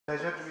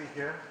Pleasure to be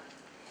here.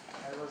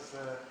 I was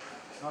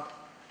not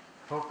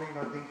hoping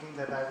or thinking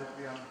that I would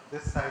be on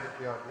this side of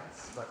the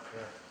audience, but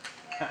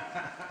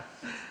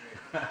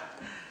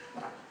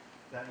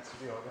thanks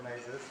to the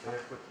organizers, they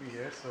have put me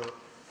here, so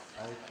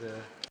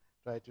I'd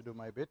try to do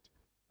my bit.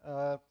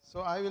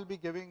 So I will be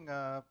giving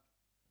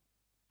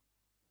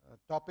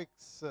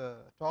talks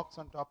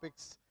on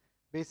topics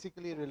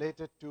basically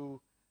related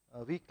to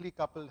weakly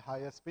coupled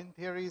higher spin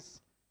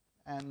theories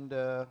and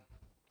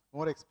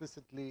more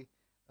explicitly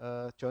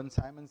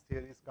Chern-Simons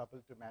theories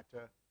coupled to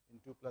matter in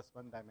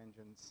 2+1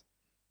 dimensions,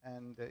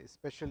 and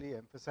especially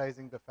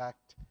emphasizing the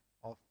fact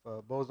of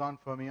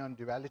boson-fermion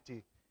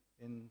duality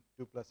in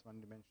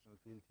 2+1 dimensional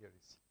field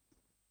theories.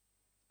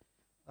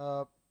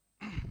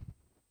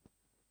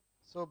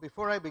 So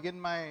before I begin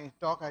my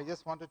talk, I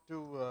just wanted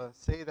to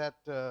say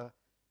that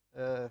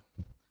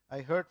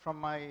I heard from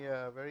my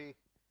very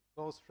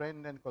close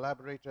friend and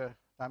collaborator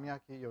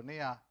Tamiaki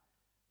Yonea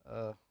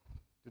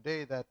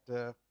today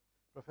that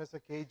Professor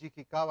Keiji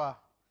Kikawa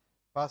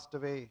passed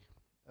away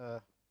on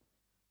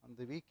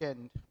the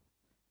weekend,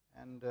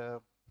 and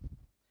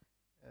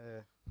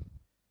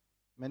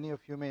many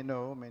of you may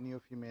know, many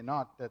of you may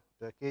not, that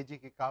Keiji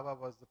Kikawa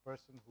was the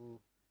person who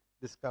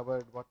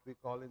discovered what we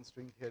call in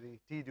string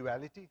theory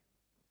T-duality.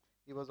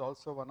 He was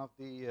also one of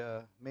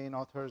the main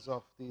authors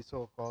of the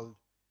so-called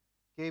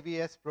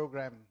KVS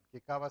program,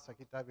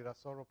 Kikawa-Sakita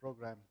Virasoro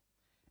program,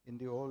 in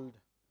the old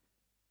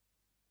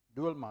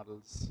dual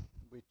models,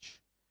 which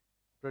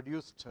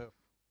produced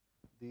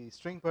the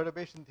string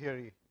perturbation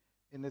theory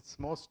in its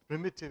most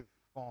primitive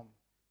form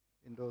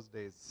in those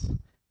days.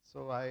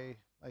 So I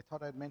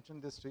thought I'd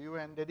mention this to you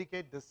and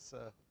dedicate this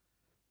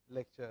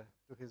lecture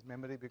to his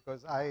memory,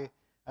 because I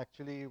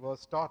actually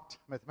was taught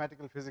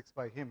mathematical physics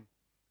by him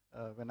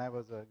when I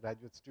was a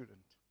graduate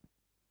student.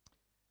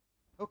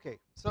 Okay,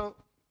 so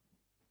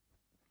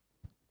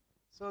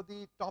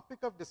the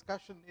topic of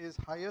discussion is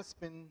higher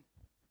spin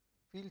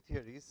field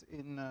theories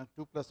in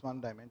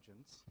 2+1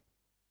 dimensions.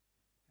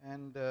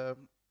 And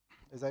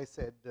as I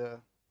said,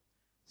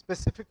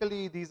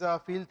 specifically these are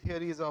field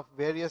theories of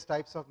various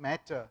types of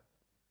matter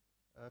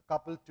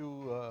coupled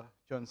to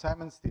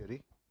Chern-Simons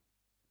theory.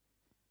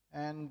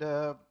 And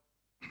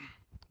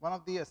one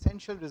of the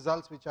essential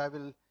results which I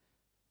will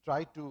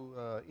try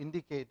to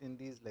indicate in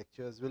these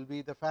lectures will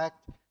be the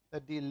fact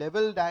that the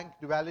level rank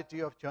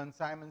duality of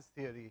Chern-Simons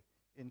theory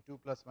in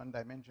 2+1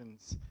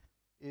 dimensions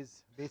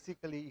is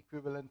basically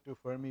equivalent to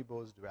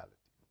Fermi-Boson duality.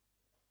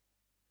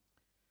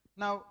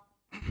 Now,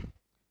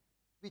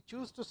 we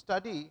choose to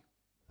study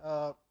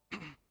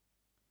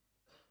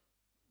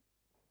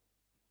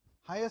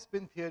higher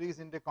spin theories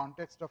in the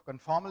context of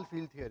conformal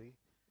field theory,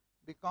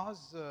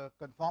 because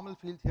conformal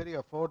field theory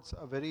affords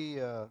a very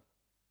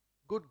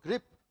good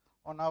grip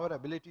on our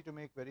ability to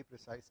make very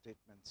precise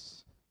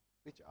statements,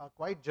 which are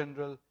quite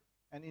general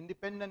and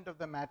independent of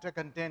the matter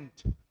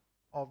content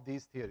of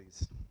these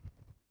theories.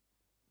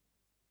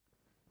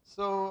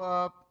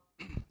 So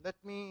let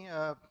me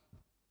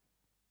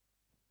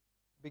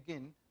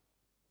begin.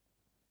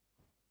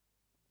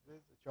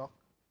 Where's the chalk?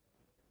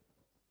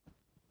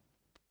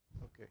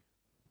 Okay.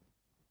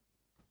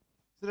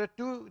 So there are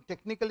two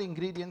technical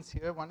ingredients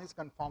here. One is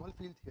conformal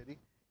field theory,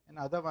 and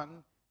other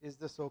one is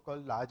the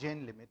so-called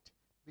Lagrange limit,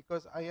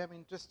 because I am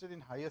interested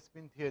in higher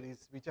spin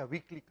theories which are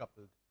weakly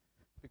coupled,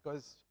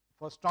 because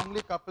for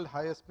strongly coupled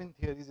higher spin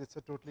theories it's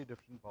a totally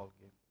different ball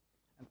game,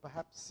 and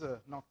perhaps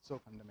not so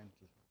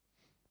fundamental.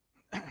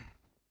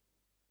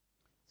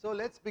 So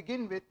let's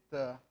begin with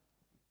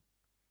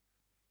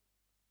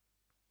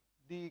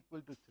d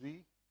equal to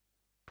 3,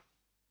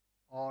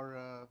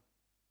 or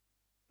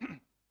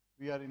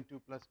we are in 2+1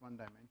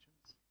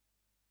 dimensions.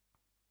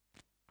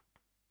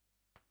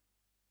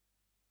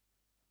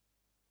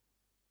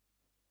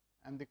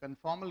 And the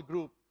conformal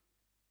group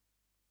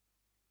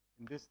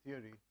in this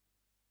theory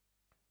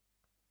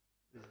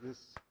is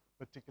this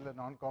particular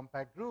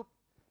non-compact group.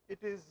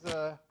 It is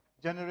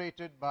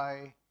generated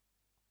by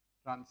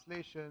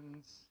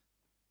translations,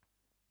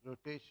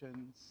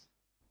 rotations,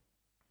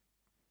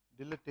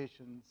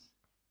 dilatations,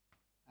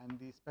 and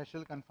the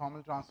special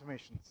conformal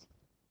transformations.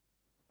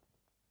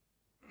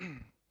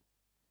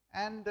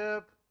 And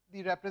the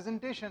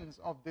representations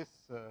of this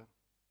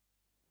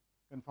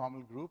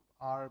conformal group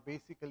are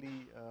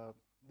basically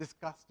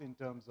discussed in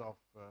terms of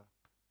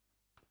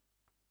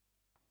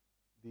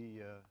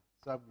the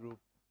subgroup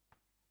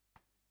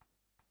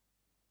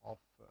of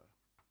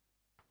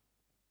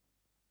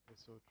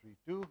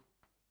SO32.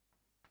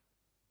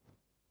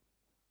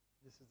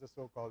 This is the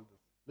so-called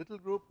little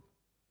group,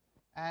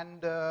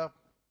 and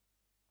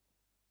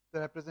the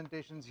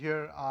representations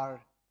here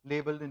are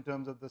labeled in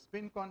terms of the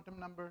spin quantum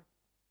number,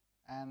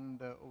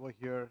 and over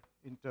here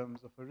in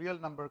terms of a real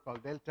number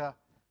called delta,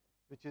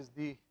 which is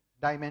the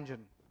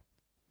dimension,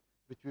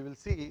 which we will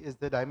see is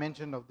the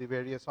dimension of the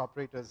various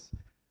operators,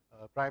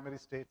 primary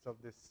states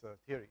of this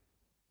theory.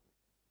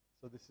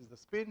 So this is the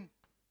spin,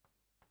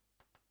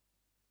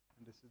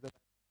 and this is the.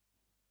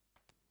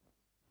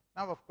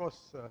 Now, of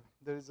course,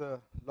 there is a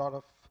lot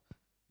of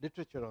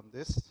literature on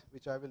this,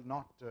 which I will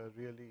not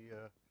really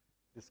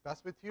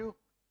discuss with you,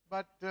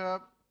 but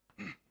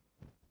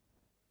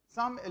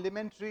some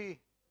elementary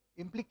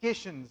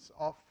implications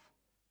of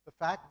the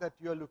fact that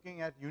you are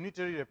looking at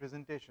unitary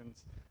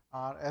representations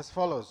are as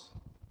follows.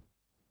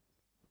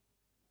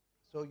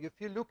 So, if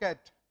you look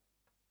at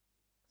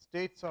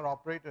states or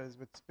operators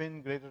with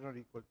spin greater or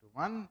equal to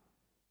 1,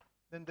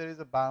 then there is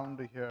a bound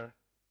here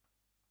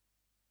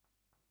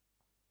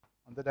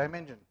on the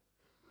dimension.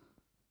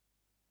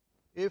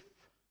 If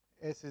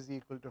S is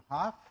equal to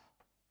half,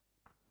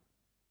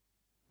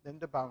 then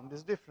the bound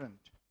is different.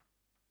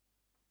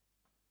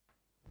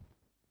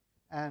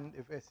 And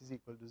if S is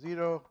equal to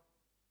 0,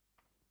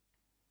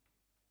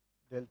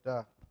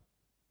 delta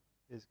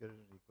is greater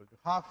or equal to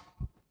half.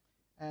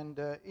 And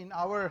in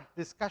our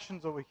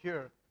discussions over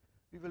here,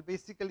 we will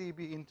basically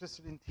be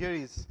interested in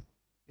theories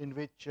in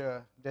which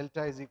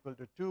delta is equal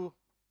to 2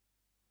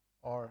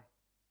 or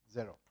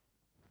 0.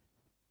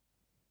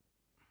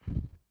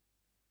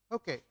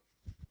 Okay.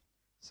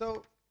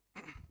 So,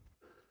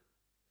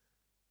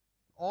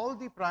 all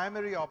the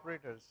primary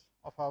operators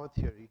of our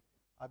theory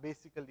are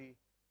basically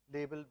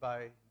labeled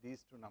by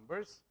these two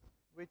numbers,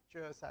 which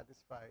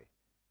satisfy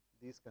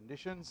these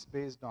conditions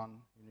based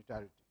on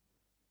unitarity.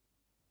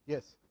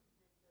 Yes?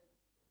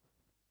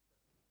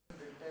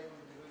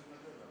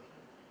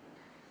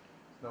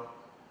 No.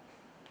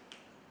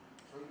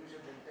 So you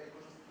said delta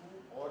equals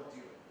 2 or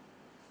 0.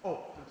 Oh,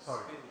 I'm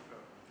sorry.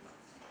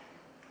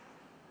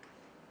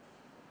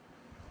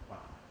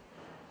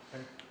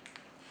 Thank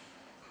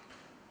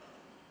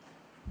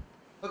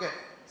you. Okay,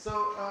 so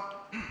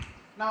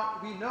now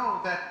we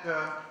know that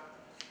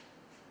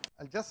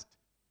I'll just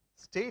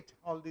state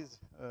all these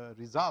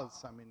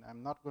results. I mean,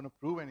 I'm not going to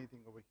prove anything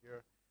over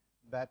here.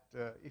 That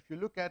if you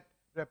look at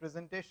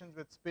representations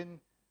with spin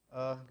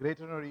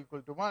greater or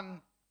equal to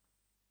 1,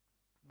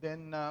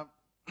 then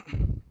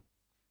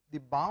the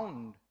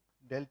bound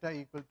delta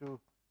equal to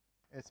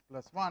S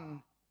plus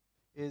 1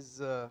 is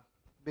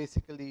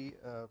basically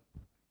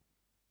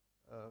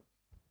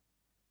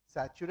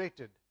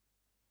saturated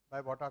by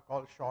what are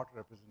called short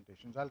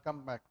representations. I'll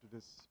come back to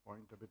this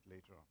point a bit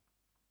later on.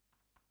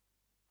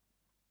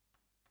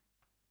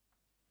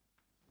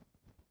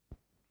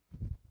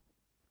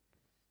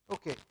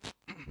 Okay.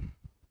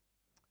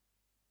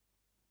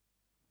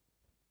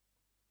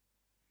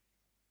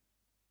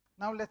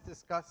 Now let's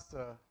discuss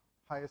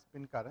higher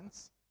spin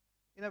currents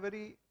in a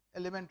very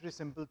elementary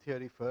simple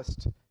theory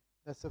first.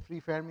 That's a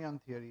free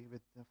fermion theory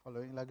with the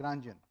following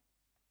Lagrangian.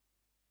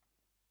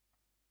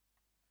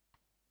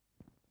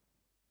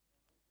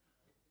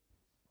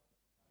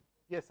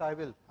 Yes, I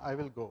will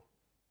go.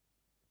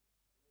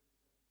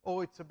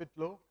 Oh, it's a bit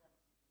low?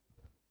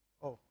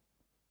 Oh,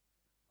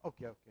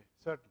 okay,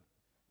 certainly.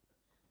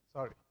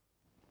 Sorry.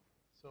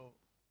 So,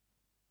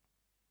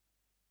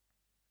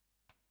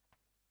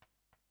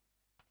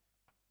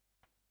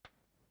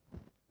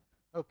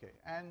 okay,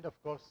 and of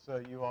course,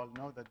 you all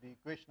know that the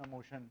equation of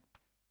motion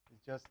is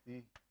just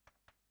the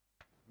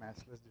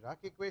massless Dirac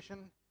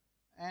equation.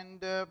 And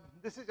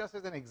this is just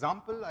as an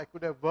example. I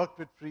could have worked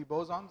with free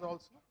bosons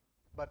also,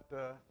 but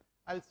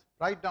I'll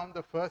write down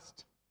the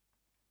first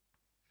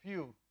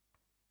few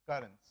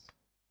currents.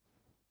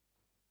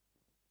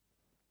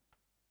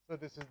 So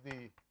this is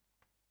the,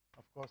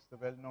 of course, the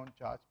well-known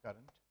charge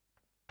current.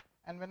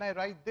 And when I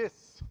write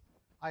this,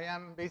 I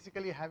am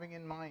basically having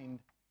in mind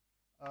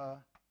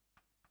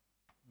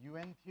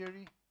UN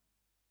theory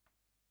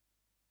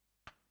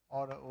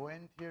or a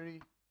ON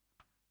theory.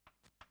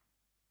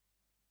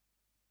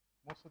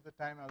 Most of the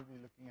time I will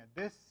be looking at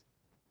this.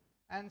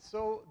 And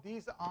so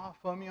these are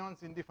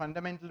fermions in the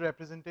fundamental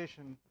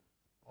representation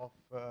of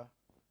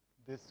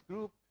this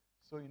group.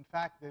 So in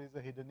fact, there is a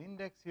hidden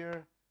index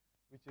here,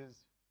 which is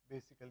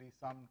basically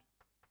summed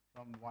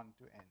from 1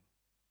 to n.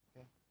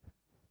 Okay.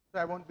 So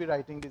I won't be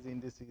writing these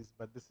indices,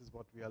 but this is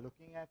what we are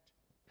looking at.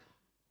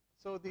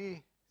 So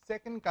the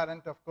second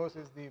current, of course,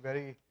 is the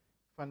very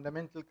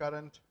fundamental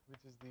current,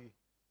 which is the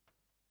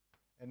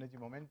energy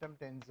momentum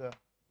tensor,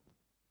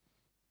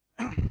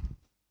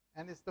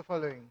 and it's the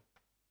following.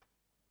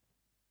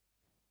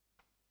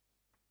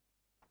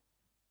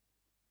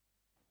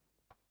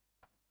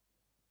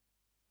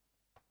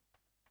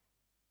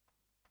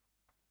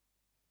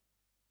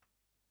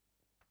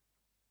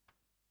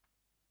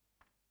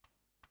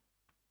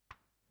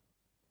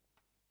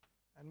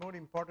 And more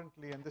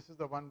importantly, and this is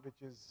the one which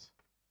is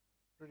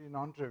pretty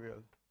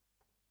non-trivial,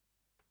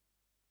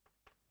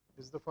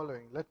 is the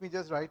following. Let me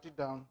just write it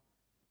down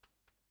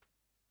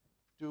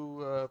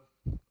to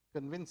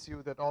convince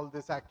you that all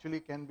this actually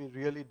can be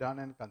really done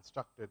and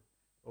constructed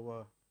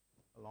over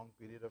a long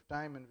period of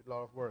time and with a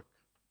lot of work.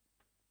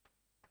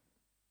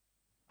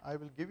 I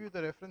will give you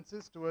the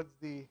references towards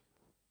the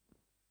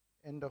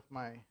end of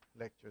my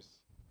lectures.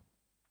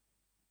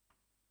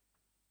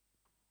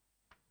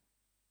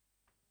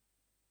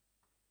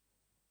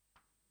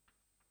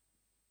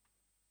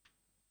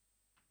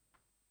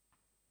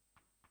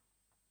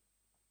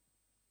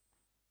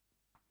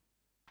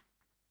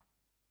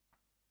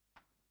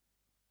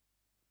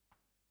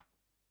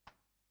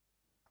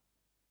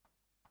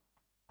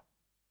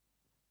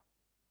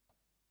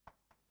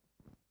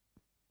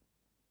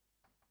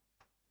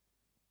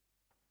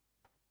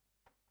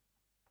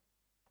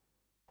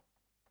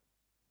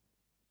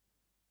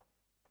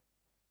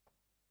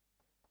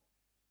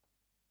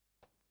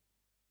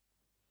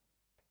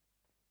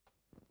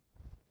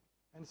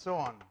 and so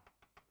on.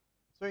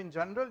 So in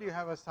general, you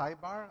have a psi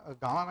bar, a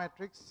gamma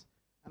matrix,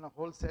 and a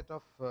whole set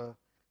of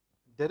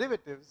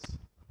derivatives,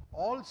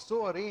 all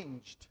so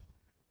arranged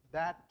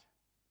that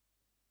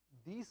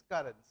these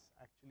currents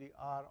actually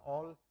are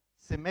all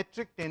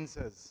symmetric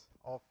tensors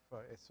of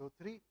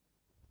SO3,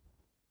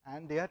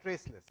 and they are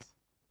traceless.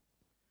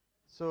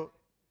 So,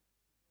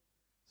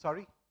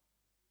 sorry?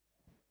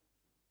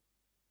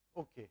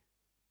 Okay,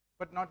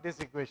 but not this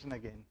equation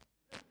again.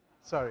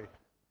 Sorry.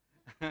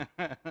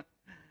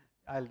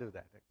 I'll do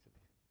that actually.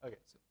 Okay.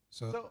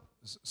 So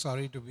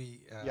sorry to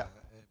be yeah.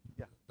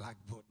 a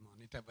blackboard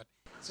monitor, but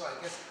so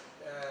I guess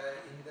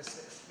in the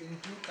spin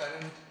 2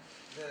 current,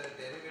 the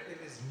derivative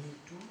is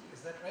mu2,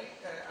 is that right?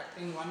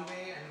 Acting one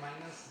way and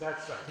minus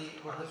that's right.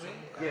 the other way?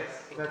 Yes,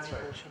 that's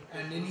right.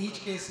 And in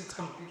each case, it's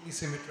completely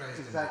symmetrized.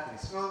 Exactly.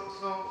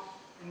 So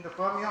in the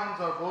fermions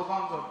or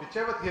bosons or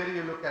whichever theory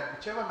you look at,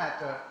 whichever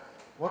matter,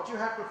 what you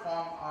have to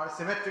form are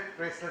symmetric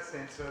traceless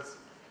tensors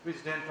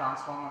which then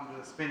transform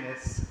under the spin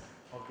S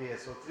of the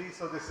SO3.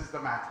 So this is the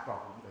math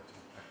problem that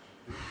you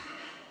actually do.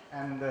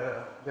 And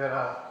there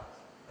are,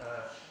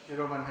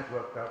 Shiroman had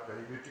worked out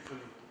very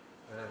beautifully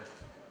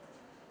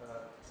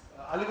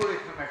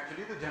algorithm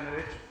actually to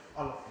generate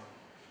all of them.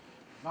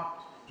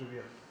 Not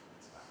trivial.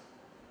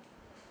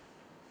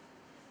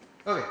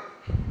 Okay.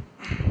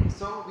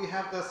 So we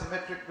have the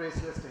symmetric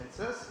traceless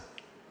tensors,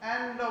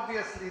 and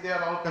obviously they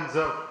are all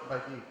conserved by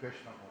the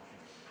equation of motion.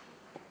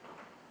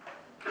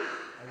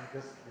 I will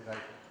just rewrite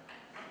it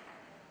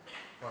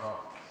for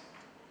all.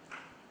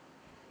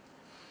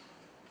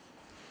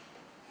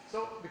 So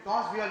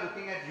because we are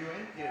looking at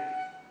UN theory,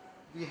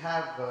 we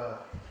have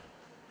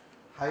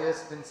higher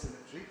spin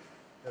symmetry.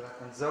 There are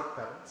conserved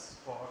currents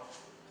for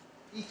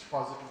each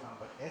positive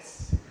number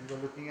S. If you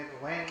were looking at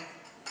when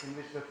in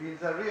which the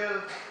fields are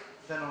real,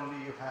 then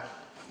only you have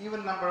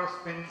even number of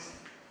spins,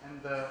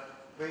 and the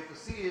way to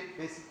see it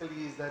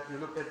basically is that you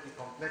look at the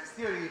complex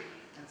theory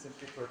and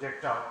simply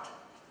project out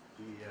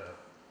the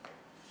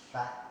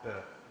fact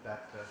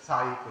that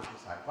psi equal to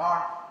psi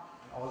bar,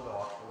 and all the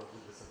orthogonals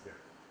will disappear.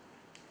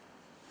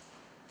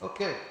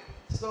 Okay,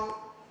 so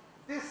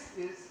this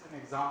is an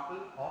example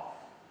of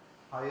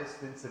higher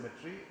spin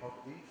symmetry of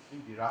the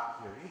free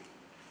Dirac theory,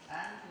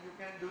 and you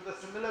can do the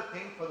similar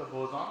thing for the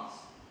bosons.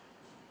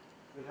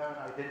 We'll have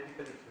an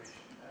identical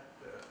equation that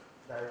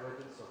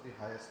divergence of the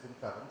higher spin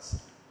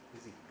currents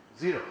is equal to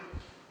 0.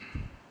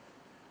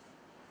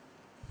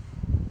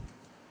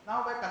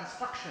 Now by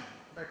construction,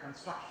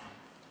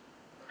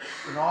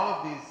 in all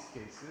of these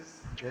cases,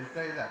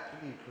 delta is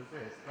actually equal to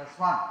S plus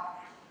 1.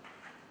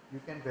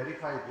 You can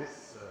verify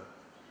this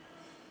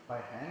by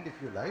hand if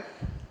you like.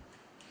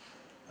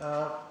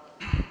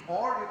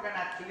 Or you can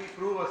actually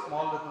prove a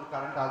small little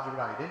current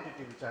algebra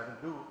identity, which I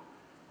will do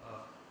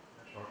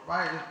in a short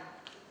while,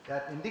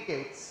 that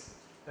indicates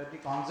that the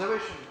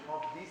conservation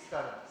of these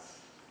currents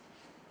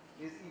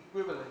is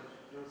equivalent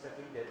to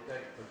setting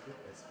delta equal to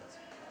S plus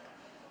 1.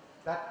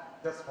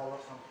 That just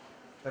follows from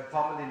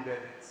conformal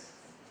invariance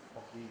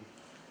of the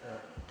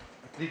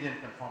Euclidean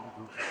conformal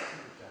group,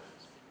 which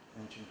I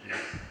mentioned to you.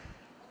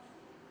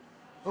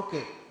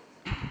 Okay.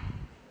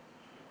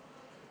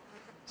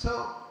 So,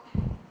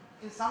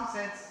 in some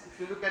sense, if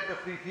you look at the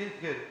free field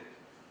theory,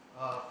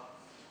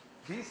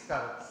 these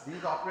currents,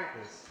 these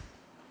operators,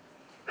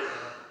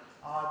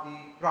 are the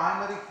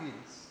primary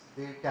fields.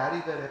 They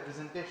carry the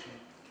representation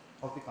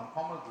of the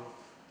conformal group,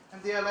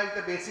 and they are like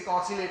the basic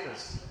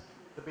oscillators,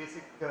 the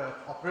basic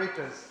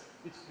operators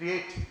which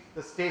create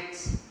the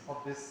states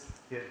of this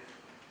theory,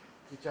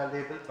 which are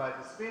labeled by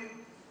the spin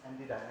and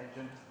the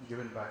dimension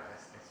given by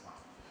S plus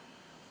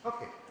 1.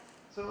 Okay,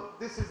 so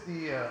this is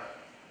the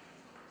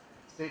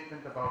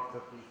statement about the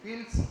free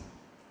fields.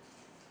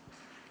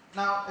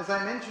 Now, as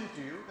I mentioned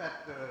to you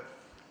that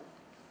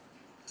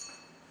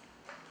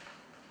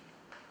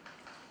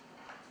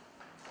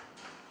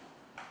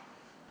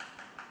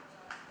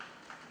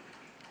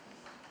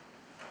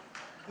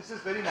this is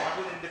very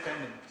model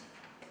independent.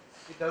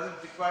 It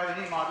doesn't require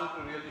any model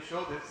to really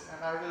show this,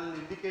 and I will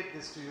indicate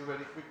this to you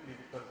very quickly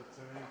because it's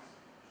a very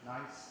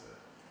nice.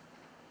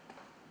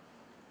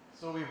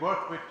 So we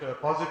work with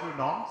positive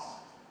norms,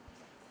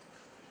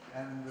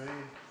 and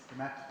very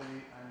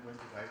schematically I'm going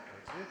to write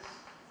like this.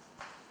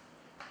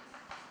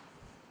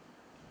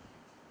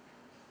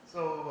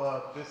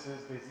 So this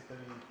is basically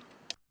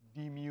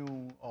d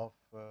mu of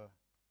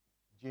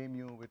j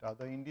mu with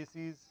other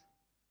indices,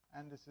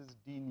 and this is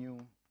d nu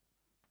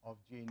of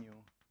j nu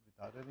with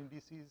other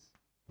indices.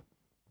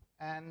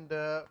 And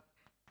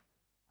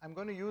I'm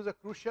going to use a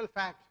crucial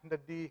fact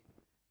that the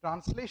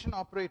translation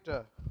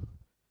operator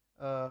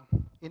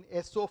in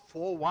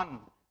SO41,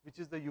 which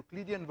is the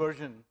Euclidean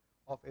version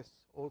of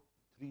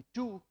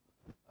SO32,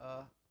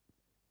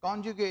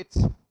 conjugates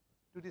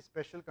to the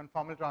special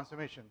conformal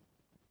transformation,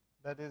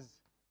 that is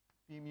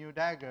P mu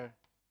dagger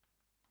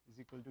is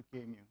equal to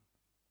K mu.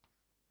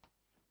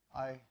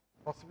 I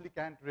possibly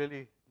can't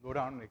really go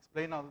down and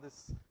explain all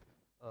this.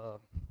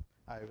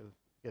 I will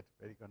get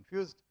very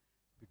confused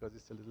because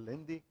it's a little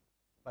lengthy,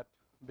 but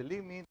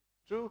believe me,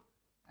 it's true,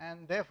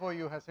 and therefore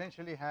you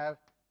essentially have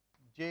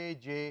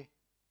J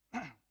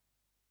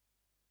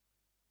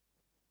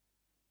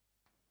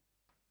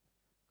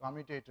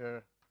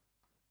commutator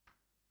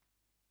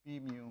P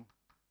mu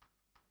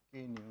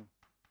K nu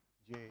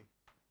J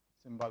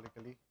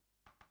symbolically.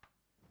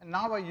 And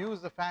now I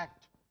use the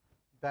fact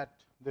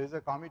that there is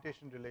a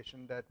commutation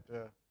relation that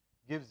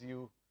gives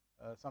you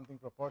something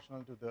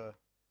proportional to the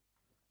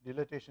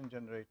dilatation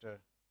generator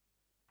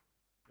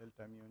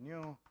delta mu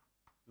nu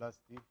plus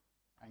the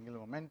angular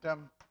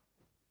momentum.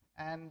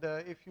 And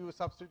if you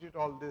substitute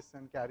all this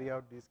and carry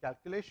out these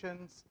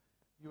calculations,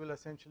 you will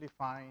essentially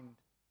find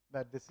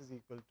that this is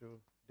equal to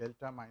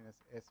delta minus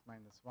S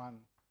minus 1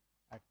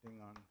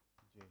 acting on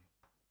J.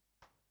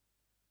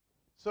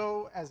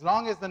 So as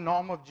long as the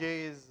norm of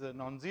J is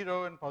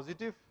non-zero and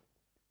positive,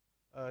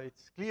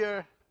 it's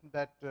clear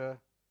that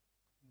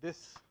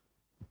this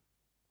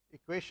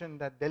equation,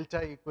 that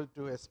delta equal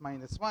to S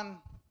minus 1,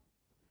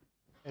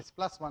 S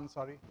plus 1,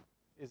 sorry,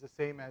 is the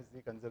same as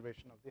the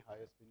conservation of the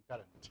higher spin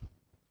current.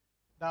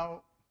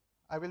 Now,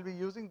 I will be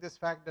using this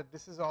fact that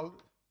this is all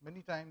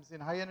many times in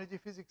high energy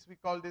physics we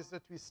call this a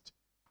twist.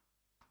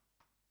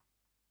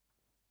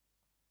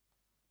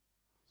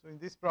 So in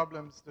these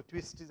problems the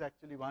twist is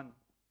actually 1.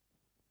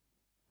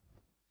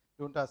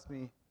 Don't ask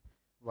me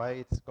why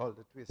it's called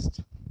a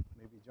twist.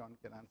 Maybe John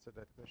can answer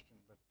that question.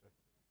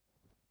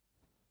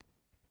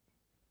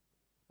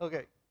 But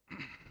okay.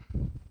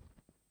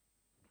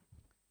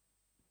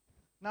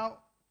 Now,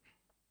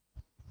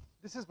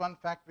 this is one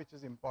fact which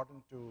is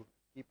important to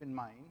keep in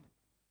mind.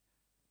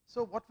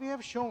 So what we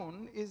have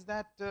shown is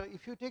that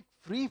if you take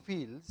free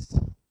fields,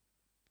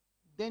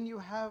 then you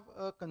have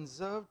a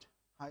conserved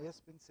higher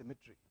spin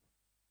symmetry.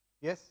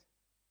 Yes?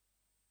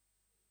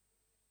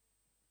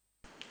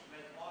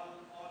 Like all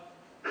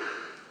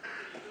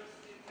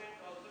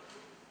statements also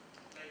true,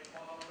 like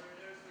all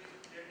operators with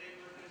delta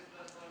equal to S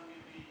plus 1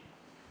 will be.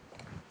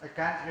 I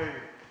can't hear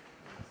you.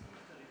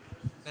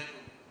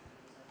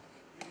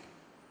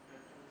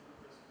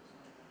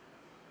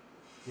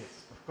 Yes,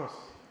 of course.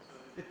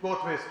 It's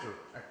both ways true.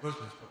 Both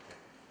ways, okay.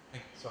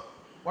 Thank you. So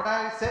what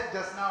I said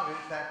just now is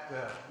that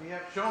we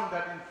have shown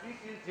that in free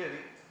field theory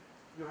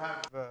you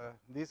have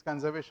these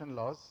conservation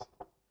laws.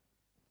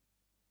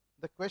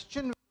 The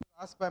question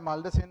asked by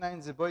Maldacena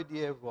and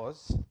Zeboydiev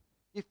was,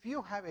 if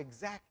you have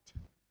exact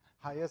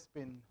higher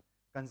spin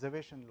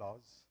conservation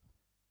laws,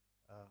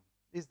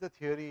 is the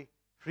theory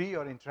free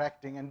or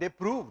interacting? And they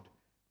proved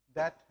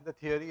that the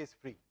theory is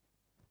free.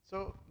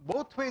 So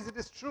both ways it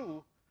is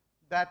true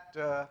that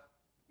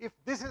if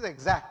this is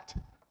exact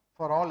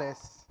for all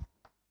S,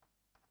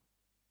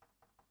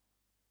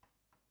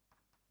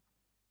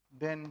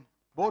 then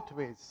both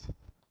ways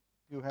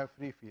you have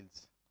free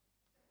fields.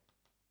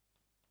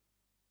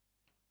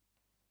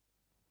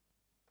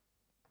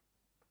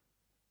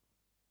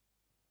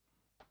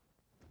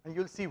 And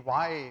you'll see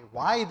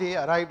why they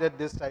arrived at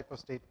this type of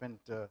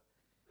statement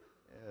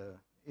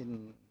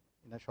in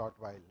a short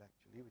while,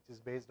 actually, which is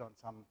based on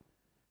some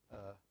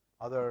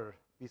other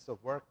piece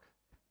of work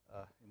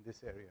in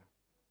this area.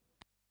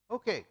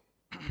 Okay,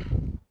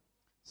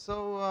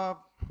 so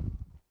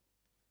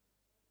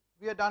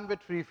we are done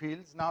with free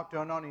fields. Now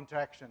turn on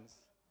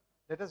interactions.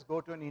 Let us go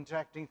to an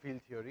interacting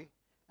field theory.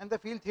 And the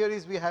field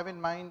theories we have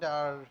in mind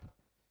are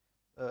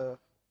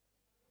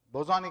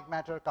bosonic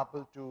matter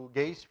coupled to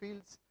gauge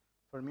fields,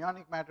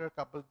 fermionic matter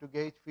coupled to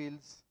gauge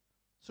fields,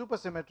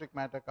 supersymmetric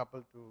matter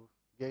coupled to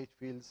gauge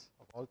fields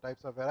of all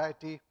types of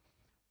variety.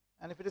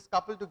 And if it is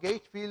coupled to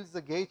gauge fields,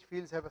 the gauge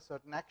fields have a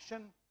certain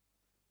action.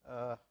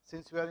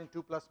 Since we are in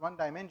 2+1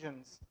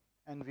 dimensions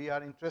and we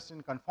are interested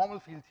in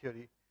conformal field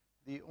theory,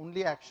 the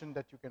only action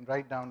that you can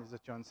write down is the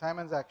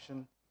Chern-Simons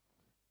action.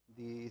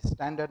 The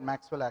standard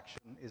Maxwell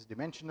action is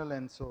dimensional,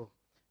 and so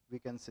we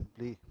can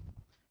simply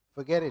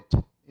forget it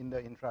in the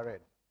infrared.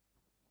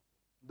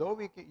 Though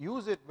we can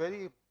use it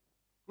very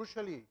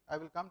crucially, I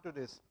will come to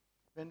this,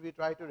 when we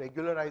try to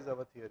regularize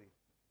our theory,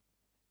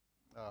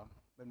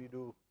 when we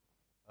do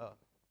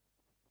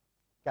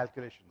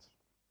calculations.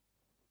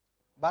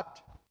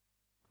 But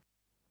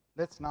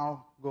let's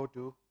now go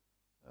to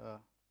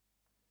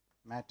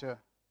matter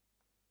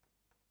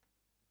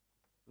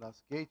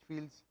plus gauge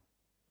fields.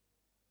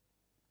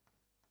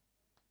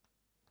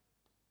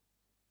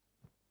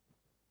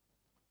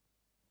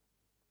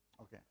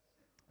 Okay,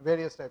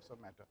 various types of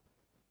matter.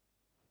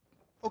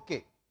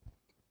 Okay,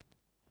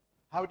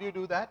 how do you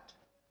do that?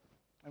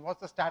 And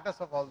what's the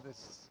status of all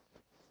this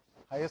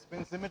higher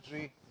spin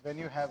symmetry when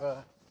you have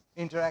a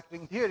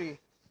interacting theory?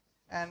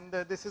 And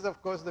this is,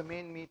 of course, the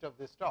main meat of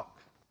this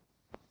talk,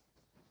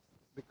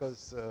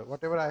 because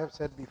whatever I have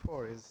said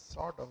before is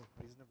sort of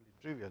reasonably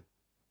trivial.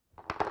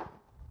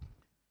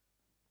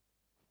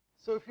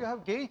 So if you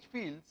have gauge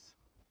fields,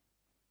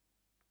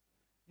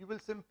 you will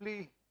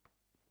simply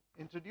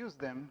introduce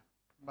them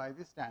by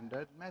the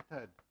standard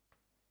method,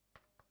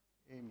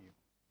 A mu,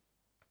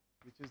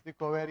 which is the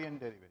covariant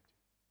derivative.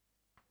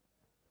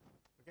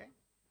 Okay?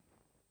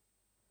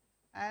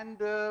 And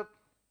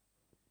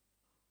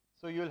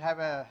so you will have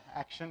an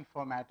action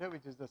for matter,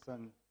 which is the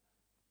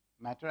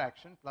matter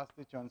action plus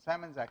the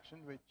Chern-Simons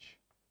action, which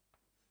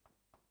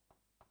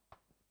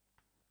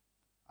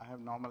have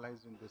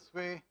normalized in this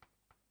way.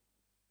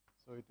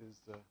 So it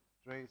is the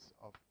trace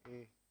of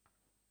A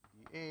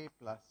dA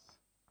plus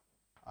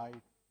I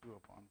 2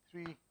 upon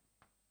 3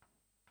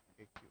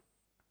 AQ.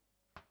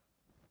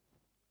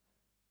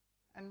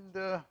 And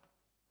the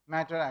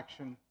matter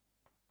action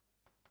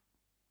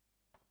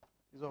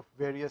is of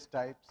various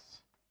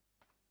types.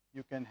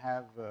 You can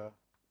have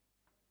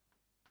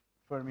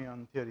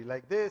fermion theory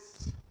like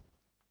this,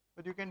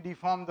 but you can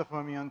deform the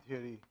fermion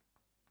theory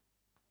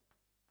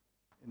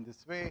in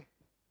this way.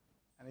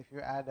 And if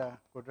you add a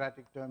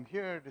quadratic term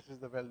here, this is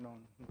the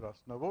well-known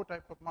Gross-Novot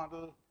type of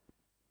model.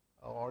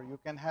 Or you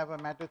can have a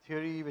matter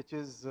theory which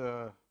is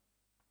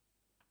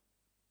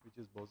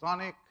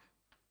bosonic,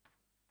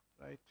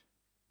 right?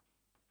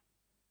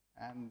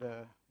 And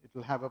it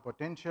will have a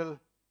potential,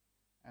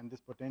 and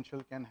this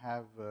potential can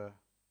have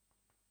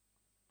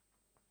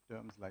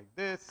terms like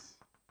this,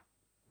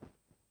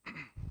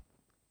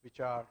 which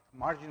are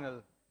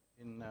marginal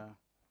in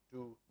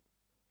 2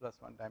 plus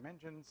 1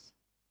 dimensions.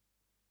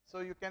 So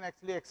you can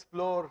actually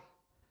explore,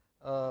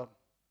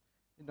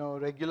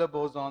 regular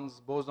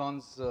bosons,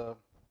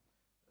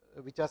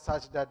 which are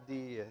such that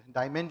the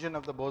dimension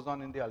of the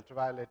boson in the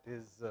ultraviolet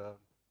is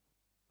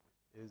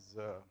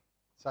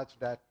such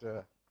that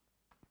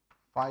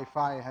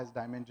phi has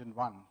dimension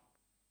 1.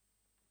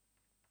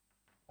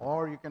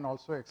 Or you can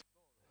also explore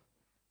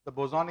the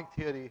bosonic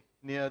theory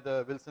near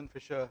the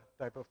Wilson-Fisher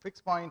type of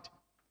fixed point,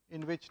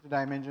 in which the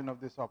dimension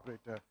of this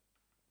operator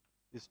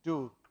is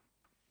 2.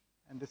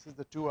 And this is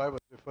the 2 I was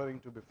referring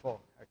to before,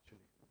 actually.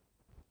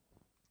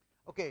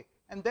 Okay,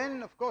 and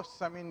then of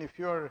course, I mean, if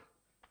you're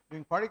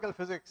doing particle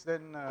physics,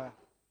 then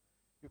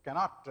you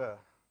cannot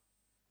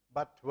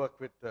but work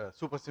with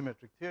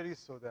supersymmetric theories.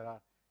 So there are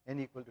n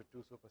equal to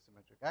 2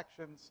 supersymmetric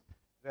actions,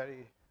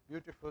 very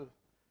beautiful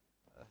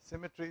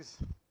symmetries.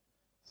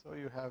 So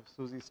you have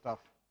SUSY stuff.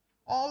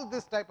 All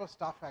this type of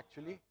stuff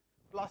actually,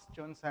 plus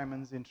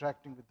Chern-Simons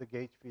interacting with the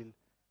gauge field,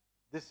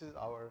 this is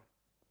our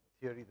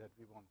theory that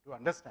we want to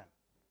understand.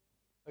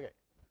 Okay,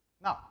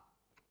 now,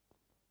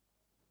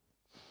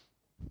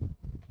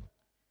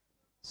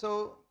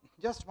 so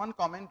just one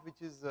comment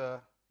which is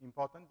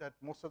important, that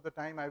most of the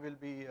time I will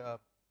be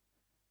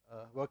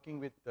working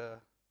with the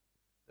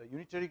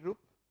unitary group,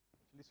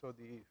 actually, so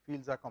the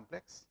fields are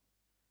complex.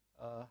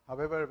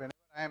 However, whenever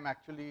I am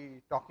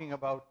actually talking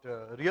about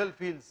real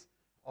fields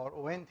or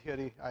ON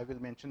theory, I will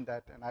mention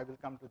that, and I will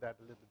come to that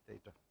a little bit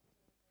later.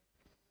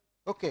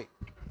 Okay.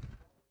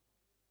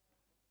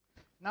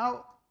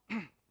 Now,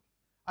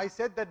 I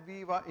said that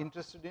we were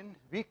interested in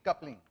weak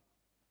coupling.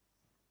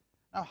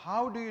 Now,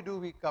 how do you do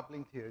weak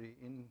coupling theory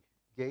in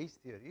gauge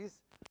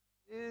theories?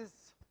 Is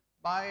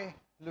by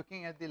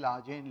looking at the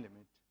large n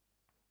limit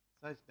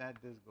such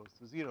that this goes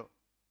to 0.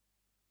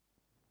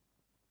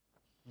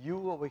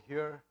 U over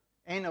here,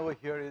 n over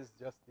here is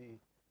just the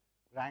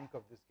rank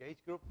of this gauge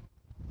group,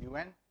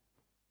 un.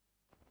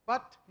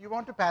 But you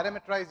want to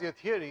parameterize your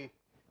theory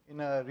in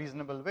a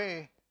reasonable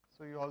way,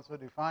 so you also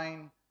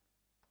define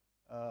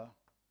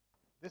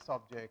this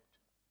object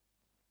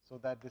so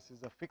that this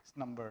is a fixed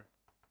number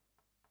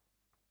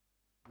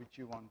which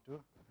you want to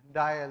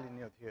dial in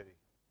your theory.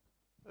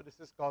 So this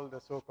is called the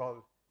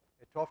so-called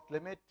 't Hooft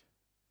limit.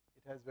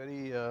 It has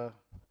very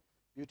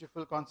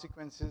beautiful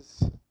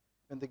consequences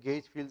when the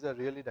gauge fields are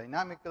really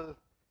dynamical,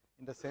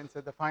 in the sense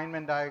that the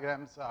Feynman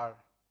diagrams are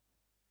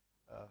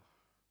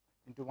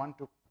into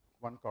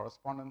 1-to-1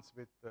 correspondence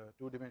with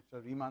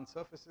 2-dimensional Riemann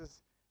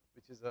surfaces,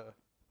 which is a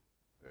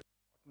very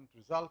important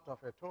result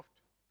of 't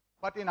Hooft.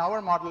 But in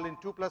our model, in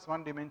 2 plus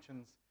 1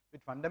 dimensions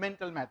with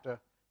fundamental matter,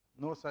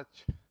 no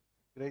such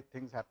great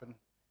things happen,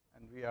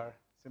 and we are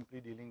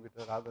simply dealing with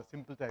a rather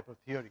simple type of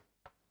theory.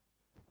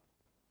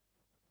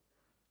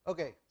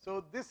 Okay,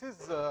 so this is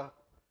the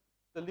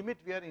limit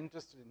we are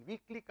interested in,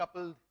 weakly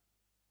coupled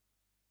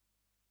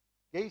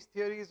gauge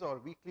theories or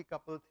weakly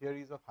coupled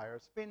theories of higher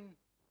spin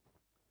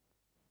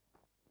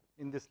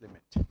in this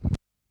limit.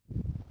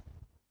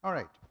 All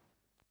right,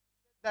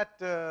 that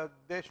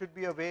there should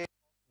be a way of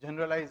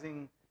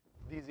generalizing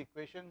these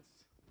equations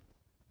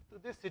to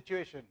this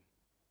situation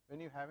when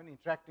you have an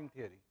interacting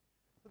theory.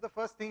 So the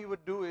first thing you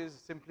would do is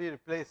simply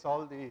replace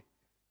all the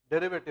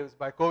derivatives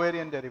by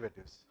covariant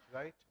derivatives,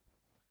 right?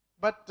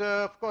 But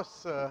of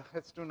course,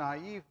 it's too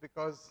naive,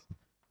 because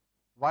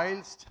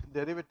whilst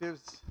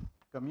derivatives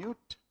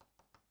commute,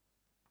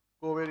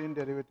 covariant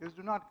derivatives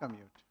do not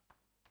commute.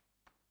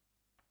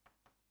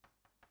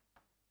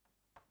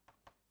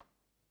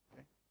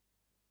 Okay.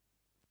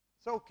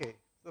 So, okay,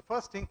 the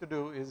first thing to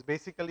do is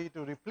basically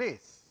to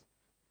replace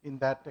in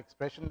that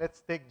expression.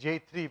 Let's take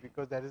J3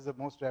 because that is the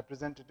most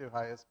representative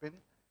higher spin.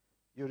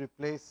 You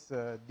replace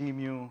d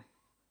mu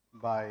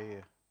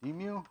by d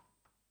mu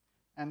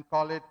and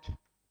call it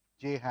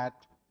j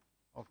hat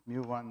of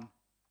mu1,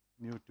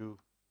 mu2,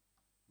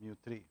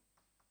 mu3.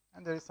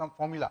 And there is some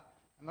formula.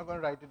 I'm not going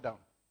to write it down.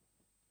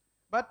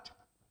 But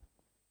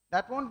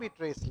that won't be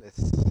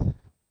traceless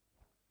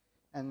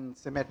and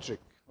symmetric,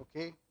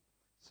 okay?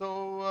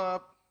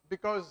 So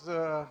because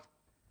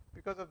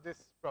of this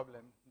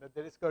problem, that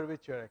there is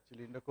curvature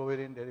actually in the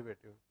covariant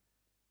derivative.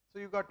 So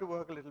you got to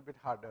work a little bit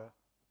harder,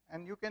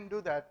 and you can do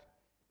that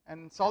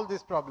and solve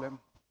this problem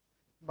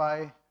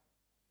by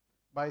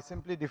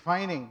simply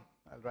defining.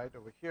 I'll write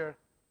over here.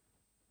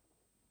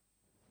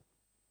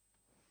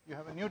 You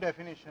have a new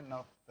definition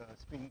of the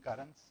spin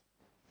currents.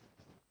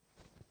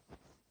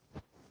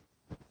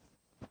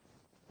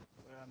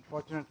 Well,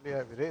 unfortunately,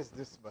 I've erased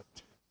this, but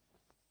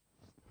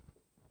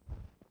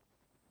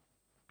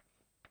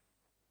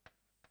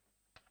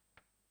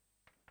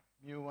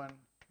mu1,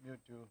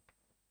 mu2,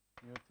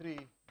 mu3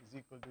 is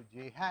equal to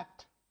j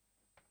hat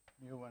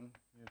mu1,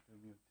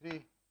 mu2,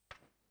 mu3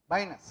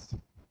 minus.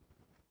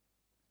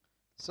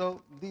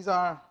 So these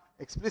are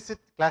explicit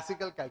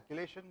classical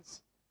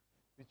calculations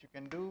which you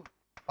can do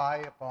pi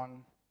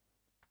upon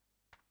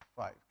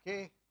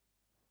 5k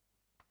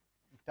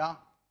eta,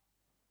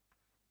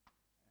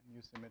 and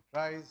you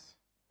symmetrize.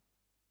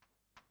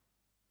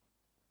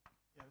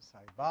 You have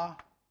psi bar,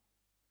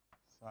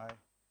 psi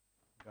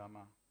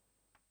gamma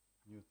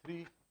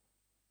mu3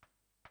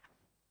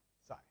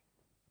 psi.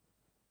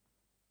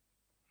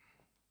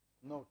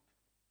 Note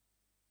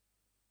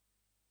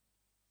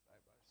psi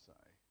bar psi.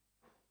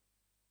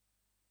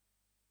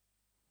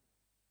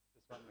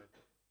 This one right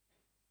there.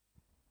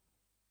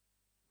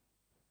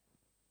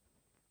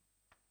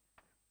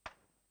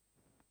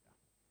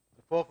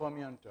 The 4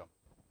 fermion term.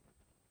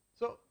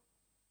 So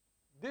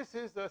this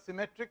is the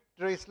symmetric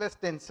traceless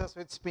tensors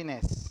with spin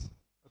S.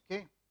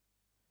 Okay.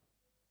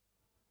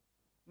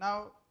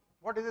 Now,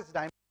 what is its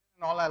dimension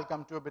and all I'll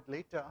come to a bit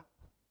later.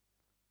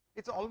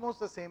 It's almost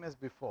the same as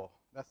before.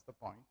 That's the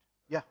point.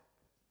 Yeah.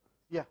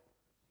 Yeah.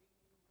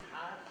 The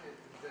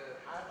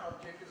hat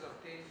object is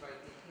obtained by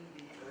taking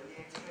the early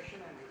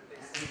expression and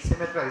replacing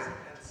Symmetrizing.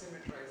 and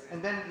symmetrizing.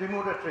 And then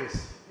remove a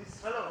trace. This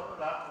fellow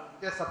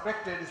just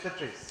subtracted is the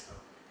trace.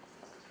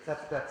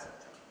 That's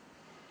it.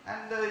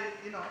 And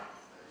you know,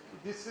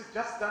 this is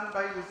just done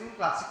by using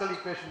classical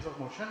equations of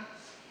motion,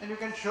 and you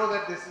can show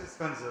that this is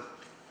conserved.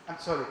 I'm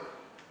sorry,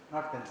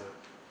 not conserved.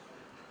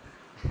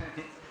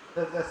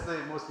 That's the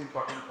most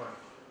important point.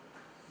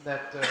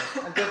 That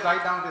I'll just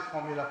write down this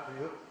formula for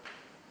you.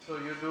 So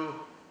you do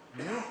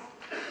mu,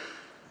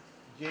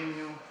 j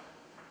mu,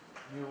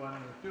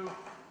 mu1, mu2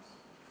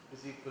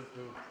 is equal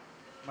to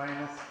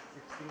minus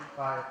 16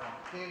 pi upon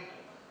k.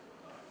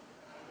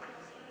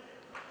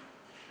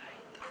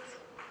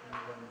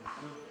 mu1,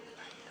 mu2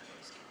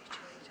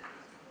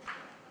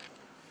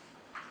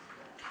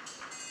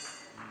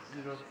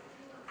 0.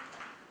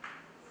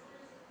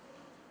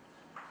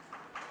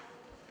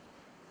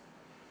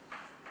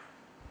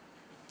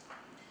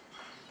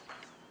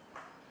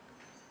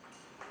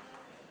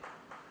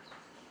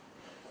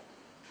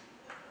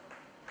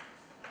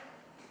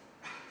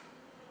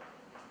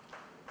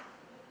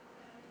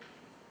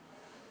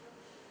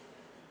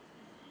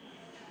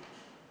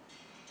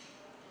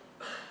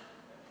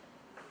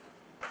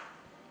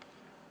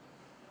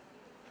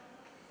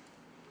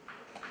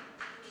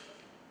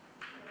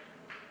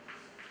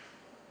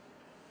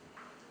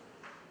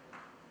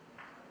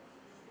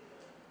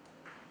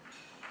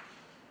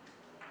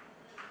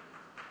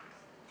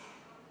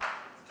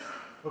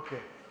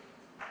 Okay.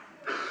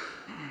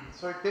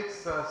 So it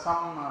takes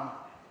some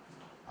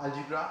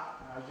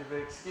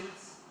algebraic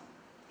skills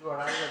to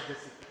arrive at this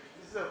equation.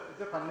 This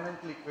is a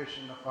fundamental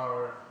equation of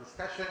our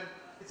discussion.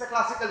 It's a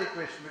classical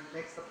equation which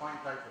makes the point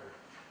right away.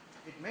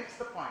 It makes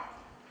the point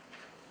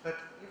that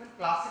even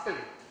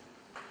classically,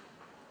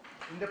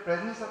 in the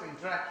presence of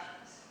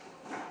interactions,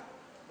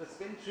 the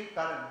spin-free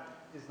current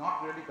is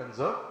not really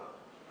conserved.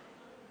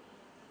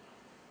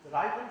 The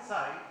right hand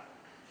side,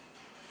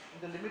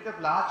 in the limit of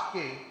large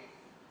k,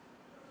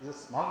 is a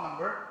small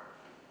number.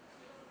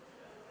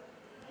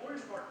 More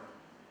important,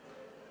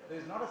 there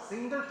is not a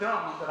single term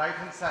on the right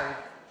hand side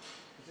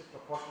which is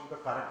proportional to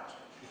the current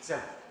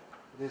itself.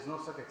 There is no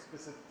such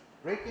explicit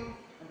breaking,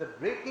 and the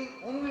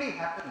breaking only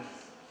happens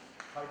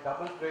by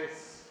double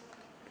trace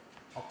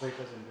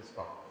operators in this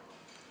problem.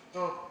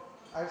 So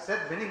I've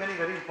said many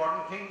very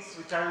important things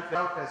which I will fill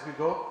out as we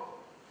go,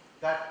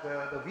 that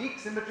the weak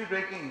symmetry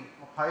breaking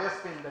of higher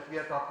spin that we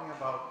are talking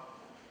about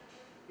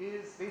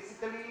is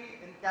basically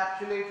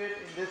encapsulated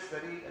in this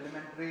very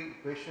elementary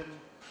equation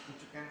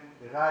which you can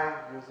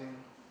derive using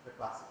the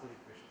classical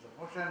equations of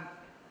motion,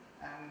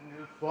 and you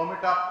will firm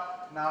it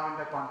up now in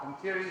the quantum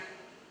theory,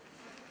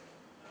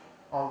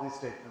 all these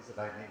statements that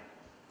I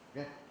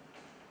made.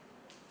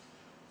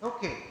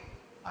 Okay,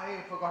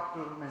 I forgot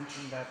to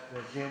mention that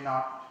J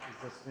naught is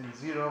the spin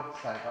 0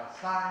 psi bar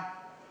psi.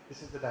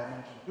 This is the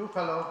dimension 2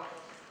 fellow,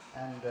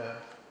 and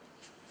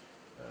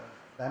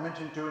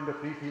dimension 2 in the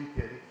free field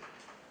theory.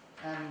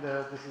 And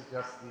this is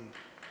just the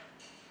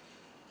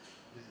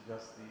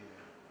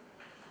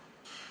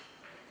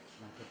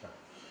matter current.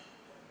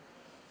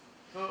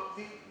 So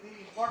the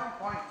important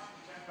point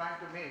which I am trying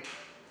to make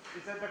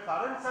is that the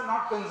currents are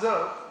not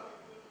conserved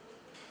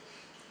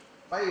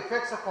by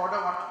effects of order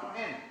 1 upon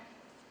n.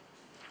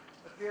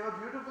 But we have a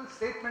beautiful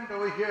statement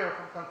over here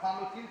from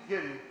conformal field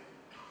theory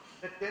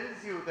that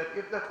tells you that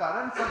if the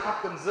currents are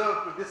not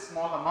conserved to this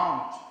small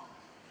amount,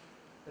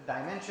 the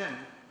dimension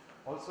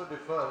also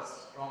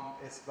differs from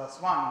S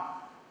plus 1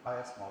 by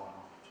a small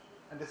amount.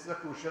 And this is a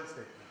crucial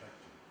statement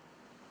actually.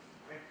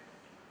 Okay.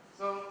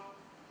 So,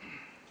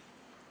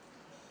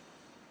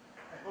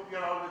 I hope you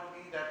are all with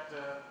me that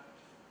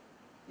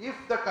if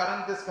the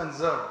current is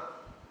conserved,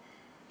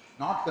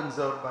 not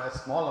conserved by a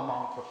small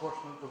amount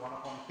proportional to 1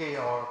 upon k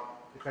or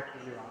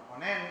effectively 1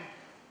 upon n,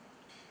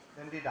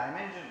 then the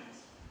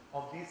dimensions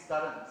of these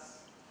currents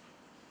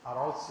are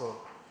also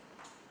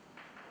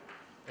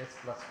S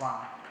plus 1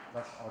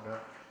 plus order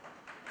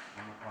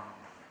 1 upon n.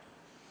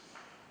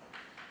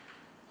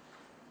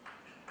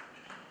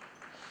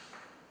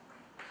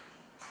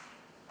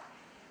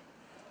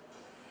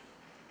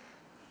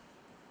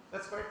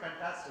 That's quite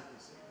fantastic, you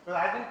see.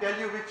 Because I didn't tell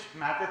you which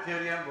matter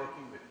theory I am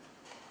working with.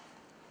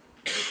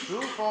 It is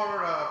true for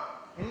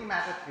any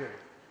matter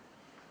theory.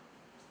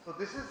 So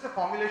this is the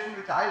formulation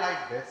which I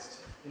like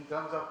best in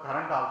terms of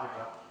current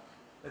algebra,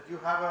 that you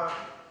have a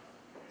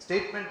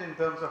statement in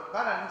terms of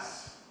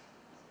currents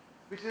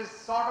which is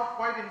sort of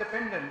quite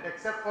independent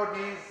except for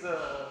these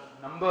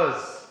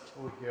numbers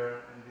over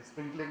here and the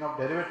sprinkling of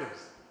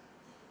derivatives.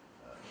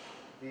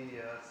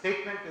 The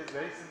statement is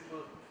very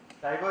simple.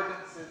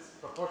 Divergence is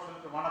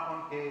proportional to 1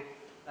 upon k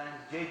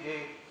times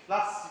jj,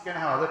 plus you can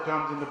have other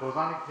terms in the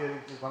bosonic theory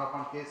which is 1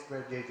 upon k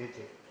squared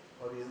jjj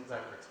for reasons I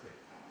will explain.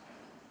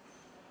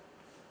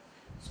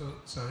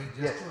 So, sorry,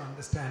 just Yes. to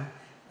understand,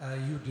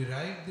 you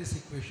derived this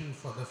equation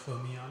for the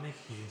fermionic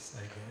case,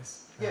 I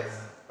guess.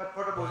 Yes, but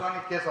for the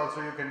bosonic case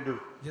also you can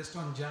do. Just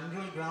on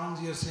general grounds,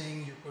 you're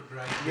saying you could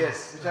write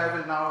Yes, this, which I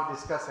will now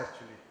discuss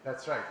actually.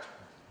 That's right.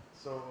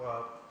 So,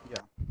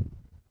 yeah.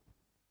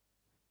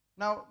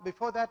 Now,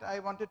 before that, I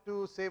wanted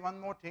to say one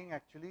more thing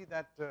actually,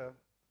 that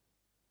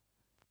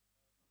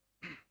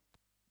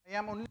I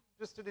am only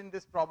interested in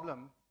this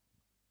problem.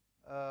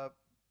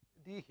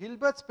 The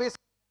Hilbert space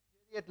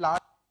theory at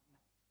large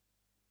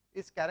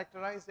is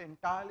characterized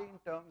entirely in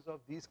terms of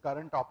these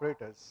current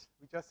operators,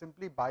 which are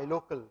simply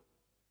bilocal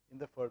in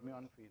the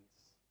fermion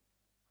fields.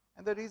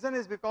 And the reason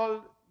is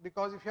because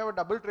if you have a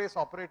double trace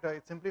operator,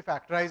 it simply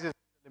factorizes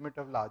the limit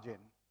of large n.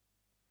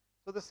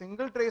 So the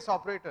single trace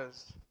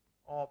operators,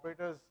 or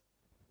operators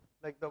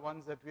like the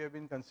ones that we have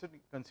been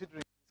considering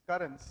these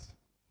currents,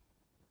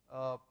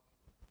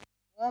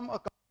 form a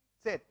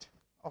complete set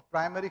of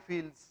primary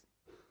fields.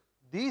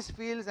 These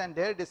fields and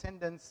their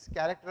descendants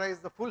characterize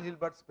the full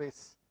Hilbert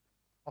space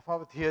of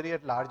our theory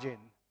at large n.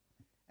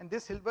 And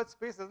this Hilbert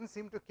space doesn't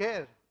seem to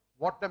care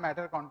what the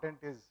matter content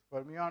is,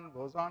 fermion,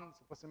 boson,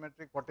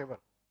 supersymmetric, whatever.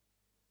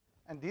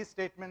 And these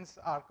statements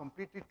are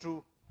completely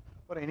true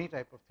for any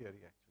type of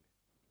theory actually.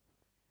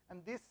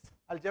 And this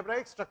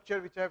algebraic structure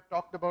which I have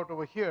talked about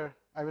over here,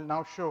 I will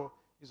now show,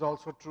 is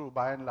also true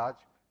by and large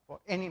for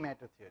any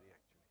matter theory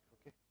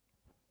actually. Okay.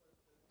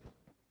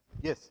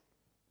 Yes.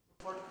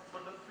 For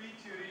the free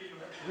theory,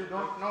 You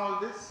don't know all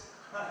this?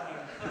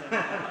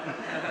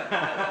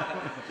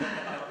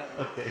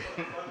 Okay.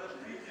 for the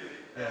free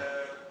theory,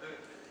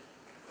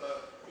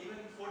 even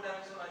in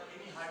 4-dimensional,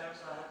 any high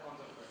dimension I have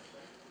constant current,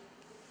 right?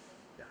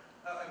 Yeah.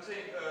 I'm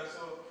saying,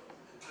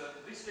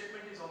 this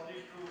statement is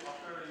only true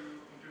after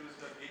you introduce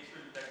the gauge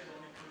field, that is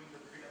only true in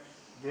the 3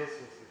 dimensions. Yes.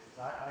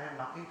 I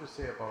have nothing to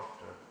say about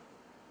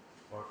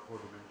 4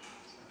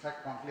 dimensions. In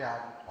fact, frankly,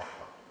 I haven't thought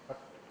about it. But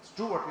it's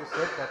true what you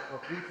said, that for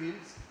free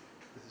fields,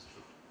 this is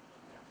true.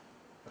 Yeah.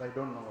 But I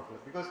don't know what will,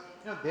 because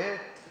there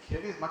the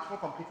theory is much more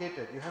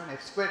complicated. You have an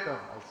f square term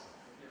also.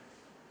 Yeah.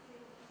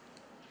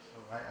 So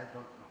I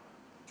don't know.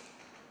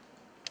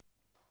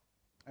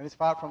 And it's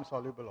far from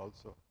soluble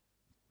also,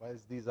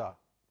 whereas these are.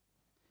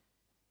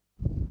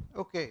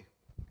 Okay.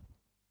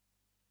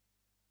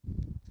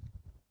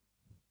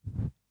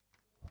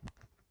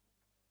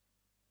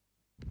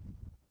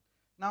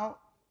 Now,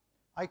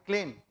 I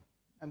claim,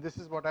 and this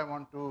is what I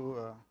want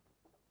to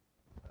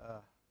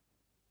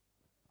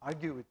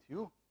argue with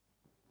you,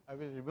 I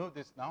will remove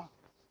this now,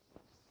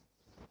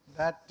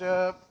 that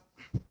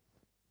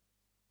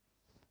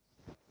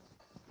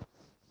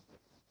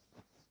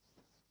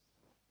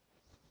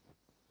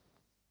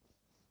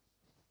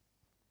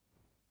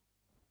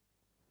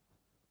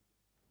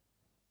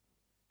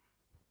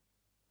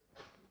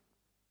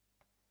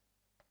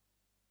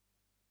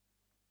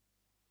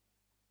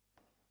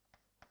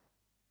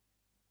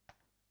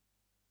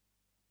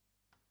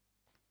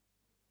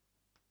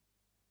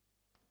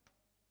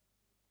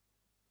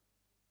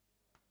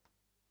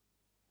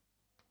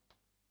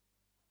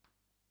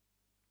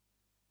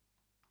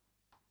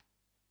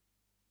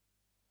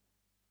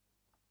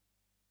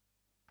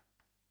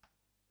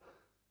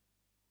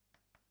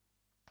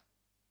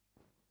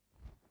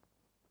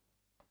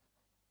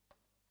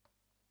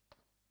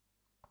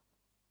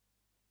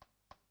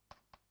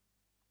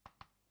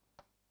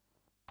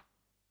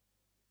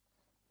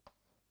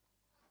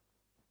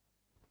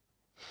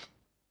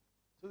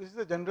so this is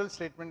a general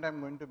statement I am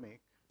going to make,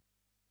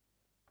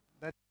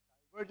 that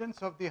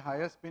divergence of the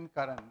higher spin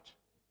current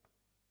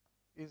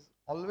is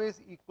always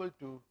equal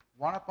to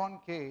 1 upon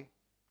k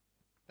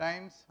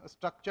times a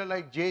structure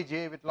like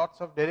jj with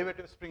lots of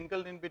derivatives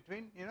sprinkled in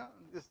between.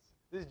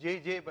 This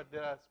jj, but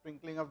there are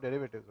sprinkling of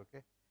derivatives,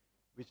 okay,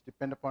 which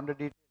depend upon the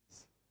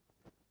details,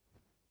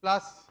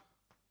 plus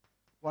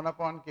 1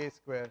 upon k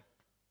square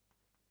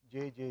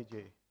j j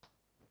j.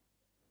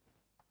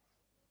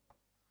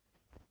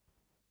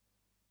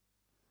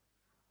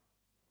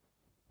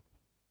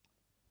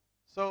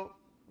 So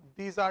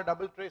these are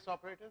double trace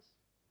operators,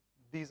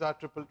 these are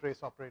triple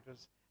trace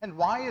operators. And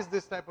why is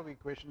this type of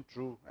equation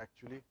true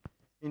actually?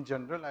 In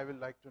general, I will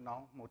like to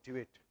now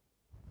motivate.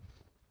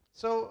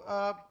 So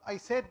I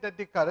said that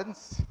the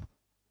currents,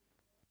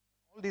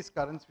 all these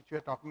currents which we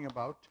are talking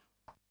about,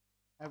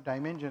 have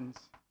dimensions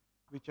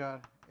which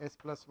are s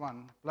plus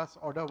 1 plus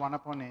order 1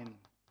 upon n.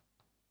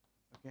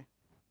 Okay.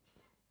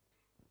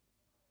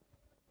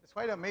 It's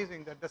quite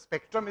amazing that the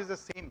spectrum is the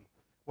same,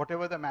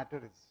 whatever the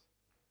matter is.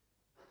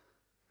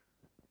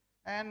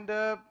 And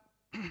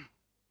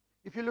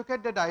if you look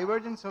at the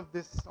divergence of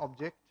this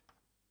object,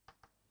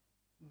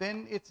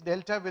 then its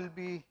delta will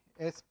be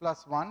s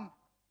plus 1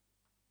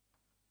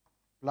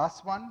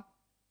 plus 1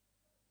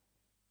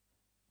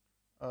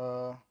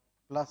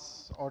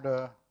 plus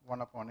order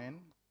 1 upon n.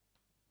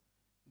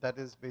 That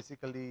is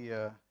basically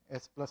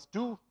s plus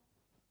 2.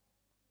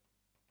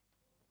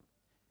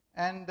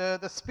 And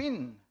the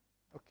spin,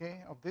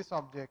 okay, of this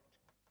object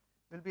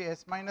will be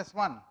s minus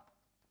 1.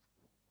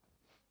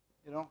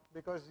 You know,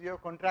 because you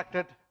have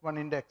contracted one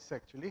index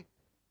actually.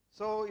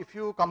 So if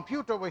you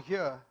compute over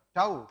here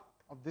tau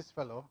of this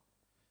fellow,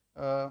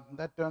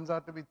 that turns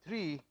out to be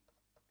 3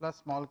 plus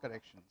small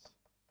corrections.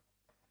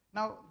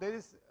 Now there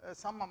is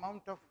some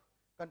amount of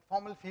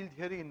conformal field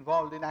theory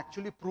involved in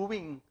actually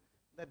proving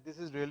that this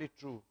is really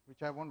true,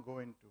 which I won't go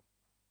into.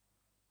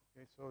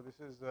 Okay, so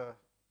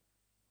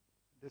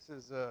this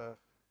is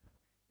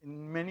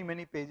in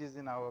many pages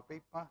in our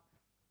paper,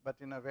 but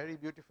in a very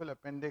beautiful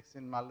appendix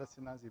in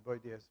Maldacena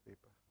Ziboidiev's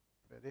paper,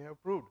 where they have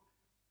proved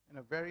in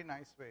a very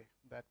nice way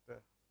that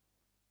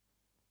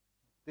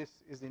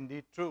this is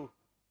indeed true.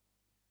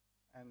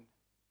 And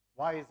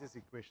why is this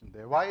equation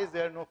there? Why is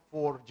there no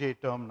 4j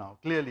term now?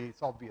 Clearly,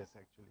 it's obvious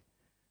actually,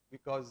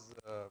 because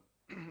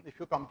if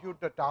you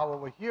compute the tau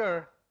over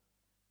here,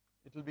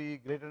 it will be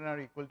greater than or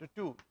equal to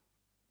 2,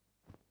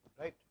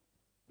 right?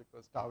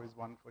 Because tau is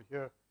 1 for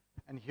here,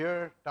 and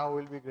here tau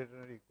will be greater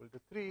than or equal to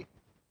 3.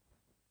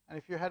 And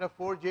if you had a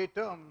 4j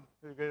term,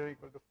 it will be greater than or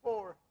equal to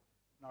 4,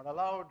 not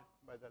allowed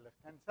by the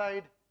left-hand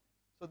side.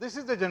 So this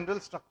is the general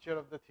structure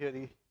of the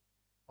theory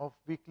of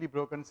weakly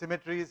broken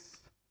symmetries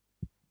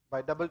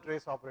by double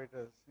trace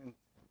operators,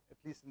 at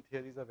least in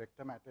theories of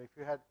vector matter. If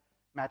you had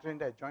matter in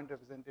the adjoint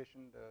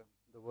representation,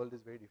 the world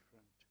is very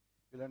different.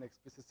 You'll have an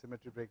explicit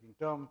symmetry breaking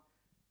term,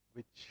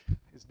 which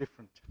is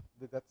different.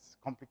 That's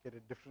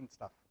complicated, different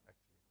stuff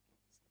actually.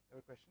 You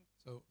have a question?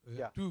 So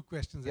Yeah. 2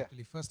 questions Yeah.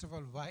 actually. First of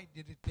all, why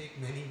did it take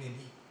many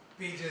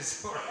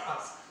pages for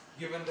us,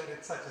 given that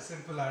it's such a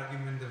simple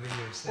argument the way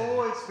you've said?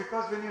 Oh, it's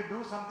because when you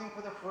do something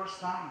for the first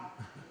time.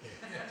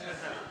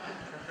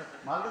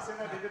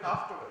 Maldacena did it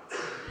afterwards.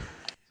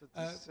 So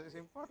this is an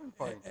important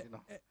point, you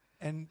know.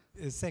 And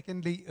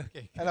secondly,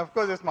 okay. And of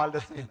course, it's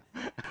Maldacena.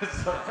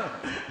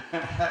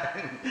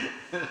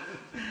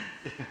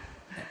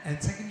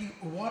 And secondly,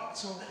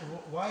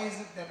 why is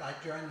it that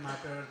adjoint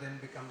matter then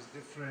becomes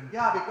different?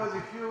 Yeah, because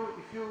if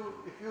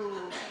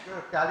you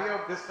carry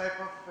out this type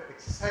of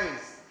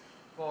exercise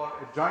for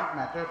adjoint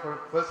matter,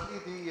 firstly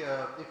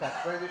the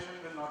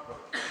factorization will not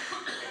work.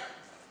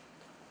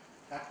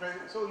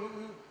 So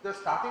the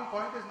starting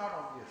point is not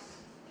obvious,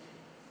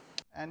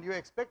 and you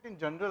expect in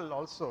general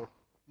also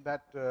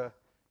that there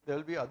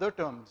will be other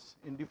terms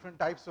in different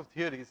types of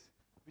theories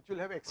which will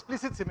have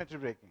explicit symmetry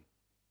breaking.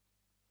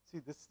 See,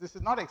 this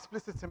is not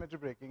explicit symmetry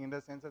breaking in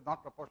the sense it's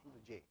not proportional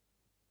to J.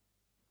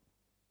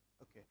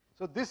 Okay,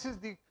 so this is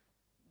the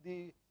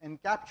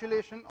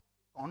encapsulation of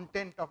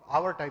content of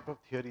our type of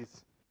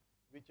theories,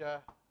 which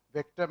are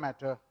vector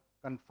matter,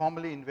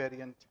 conformally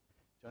invariant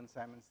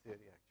Chern-Simons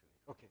theory actually.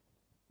 Okay.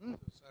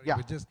 Sorry, Yeah.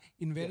 but just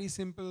in very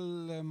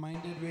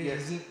simple-minded way,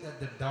 Yes. is it that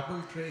the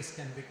double trace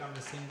can become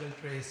a single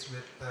trace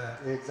with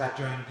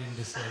Exactly. adjoint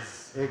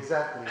indices?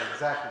 Exactly.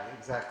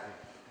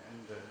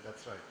 And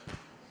that's right.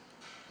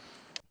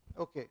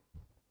 Okay.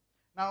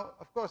 Now,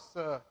 of course,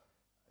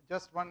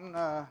 just one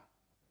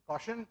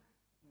caution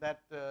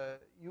that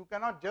you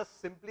cannot just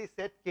simply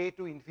set k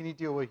to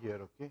infinity over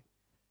here, okay,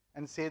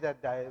 and say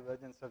that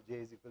divergence of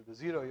j is equal to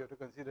 0. You have to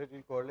consider it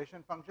in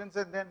correlation functions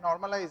and then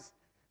normalize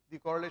the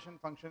correlation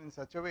function in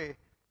such a way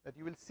that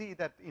you will see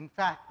that, in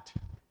fact,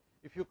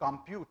 if you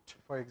compute,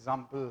 for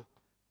example,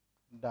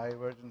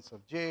 divergence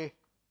of j,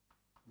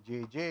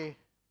 jj,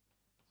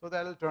 so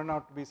that will turn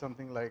out to be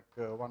something like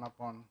 1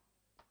 upon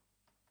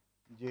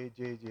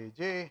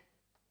jj.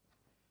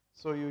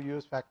 So you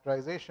use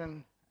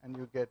factorization and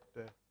you get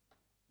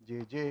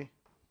jj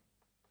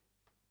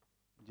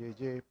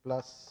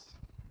plus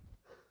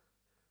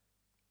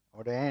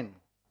order n.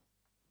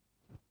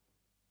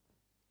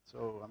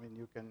 So I mean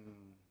you can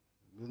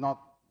not,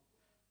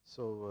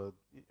 so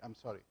I'm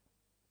sorry,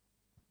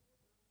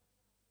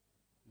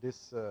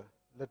 this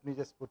let me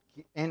just put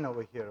key n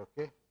over here,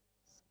 okay,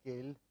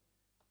 scale.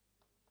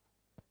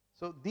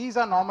 So these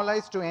are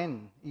normalized to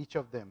n, each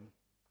of them.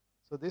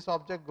 So this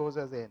object goes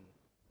as n.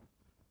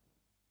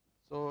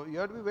 So you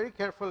have to be very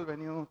careful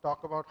when you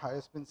talk about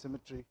higher spin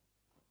symmetry.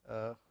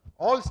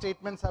 All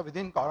statements are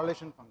within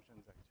correlation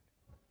functions actually.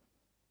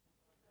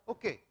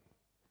 Okay.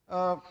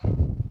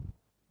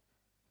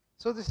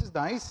 So this is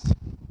nice.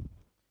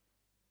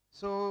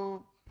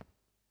 So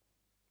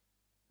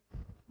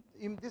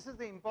this is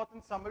the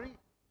important summary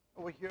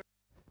over here,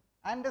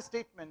 and a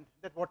statement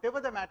that whatever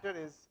the matter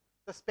is,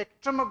 the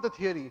spectrum of the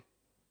theory,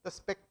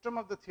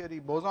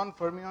 boson,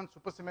 fermion,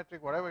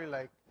 supersymmetric, whatever you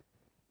like,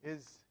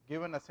 is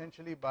given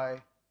essentially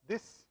by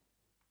this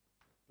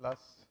plus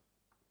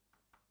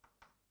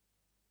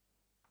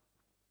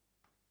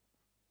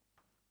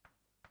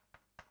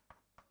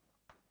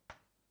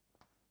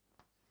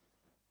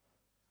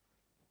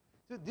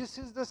so this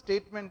is the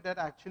statement that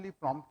actually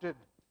prompted,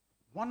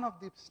 one of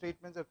the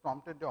statements that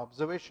prompted the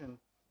observation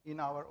in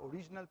our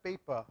original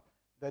paper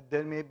that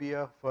there may be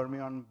a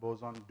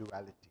Fermion-Boson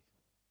duality.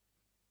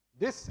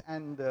 This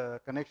and the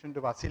connection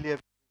to Vasiliev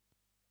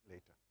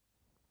later.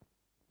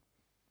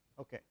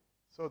 Okay,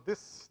 so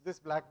this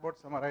blackboard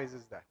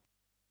summarizes that.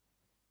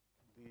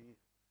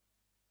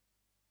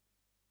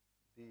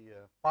 The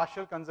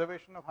partial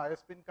conservation of higher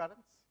spin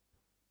currents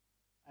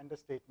and a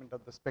statement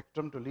of the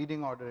spectrum to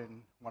leading order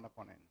in 1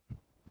 upon n.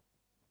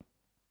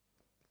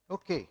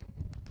 Okay.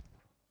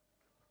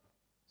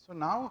 So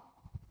now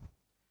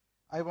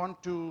I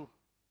want to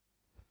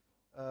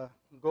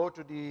go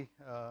to the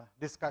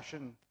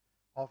discussion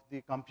of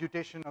the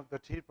computation of the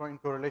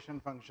 3-point correlation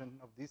function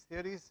of these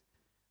theories,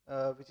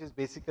 which is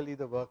basically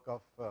the work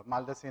of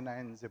Maldacena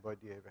and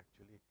Zebediev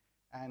actually,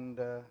 and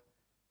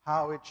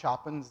how it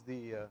sharpens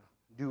the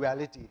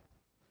duality,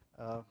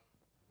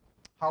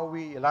 how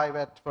we arrive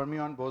at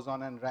Fermion,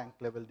 Boson and rank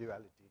level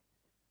duality.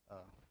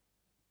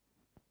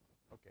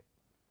 Okay,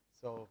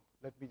 so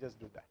let me just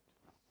do that.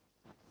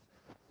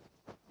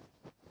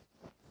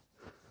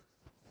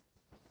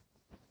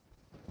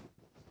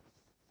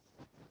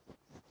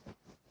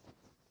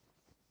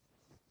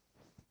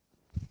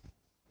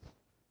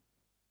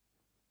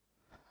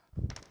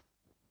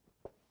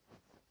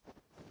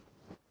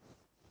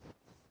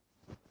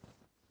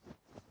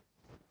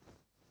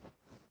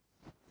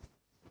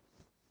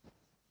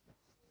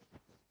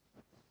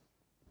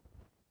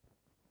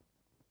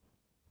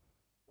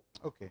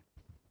 Okay.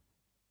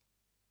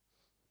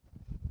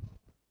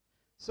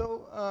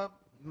 So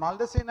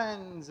Maldacena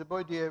and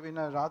Zebediev, in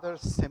a rather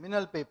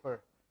seminal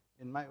paper,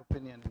 in my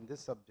opinion, in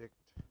this subject,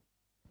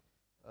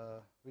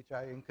 which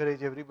I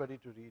encourage everybody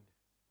to read,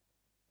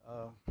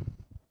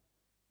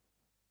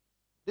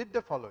 did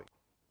the following.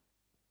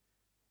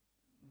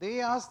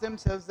 They asked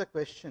themselves the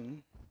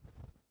question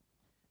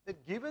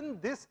that given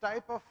this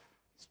type of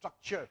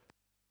structure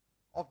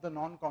of the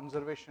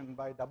non-conservation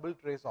by double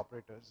trace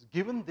operators,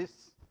 given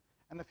this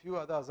and a few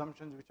other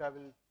assumptions which I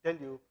will tell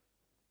you,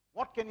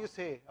 what can you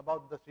say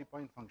about the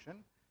 3-point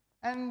function?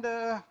 And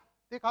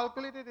they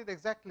calculated it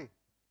exactly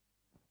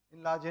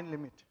in large n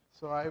limit.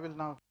 So I will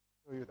now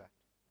show you that.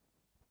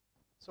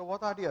 So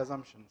what are the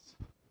assumptions?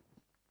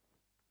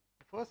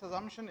 The first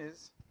assumption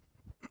is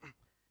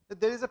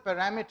that there is a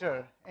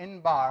parameter n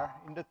bar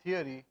in the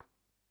theory,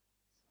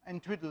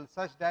 n twiddle,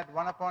 such that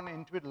 1 upon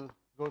n twiddle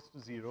goes to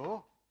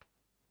 0,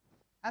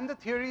 and the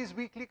theory is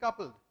weakly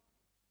coupled.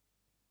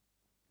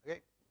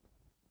 Okay.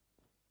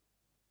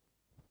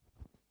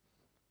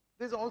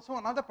 There's also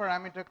another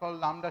parameter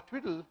called lambda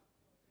twiddle,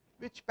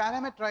 which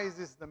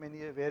parameterizes the many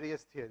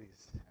various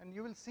theories. And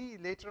you will see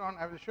later on,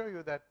 I will show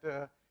you that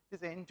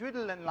this n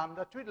twiddle and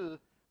lambda twiddle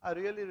are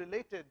really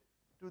related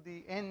to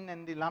the n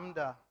and the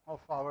lambda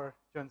of our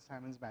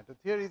Chern-Simons matter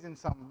theories in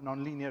some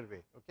nonlinear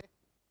way. Okay,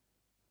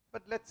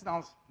 but let's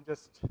now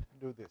just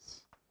do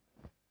this.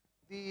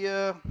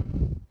 The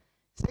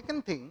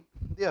second thing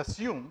they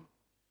assume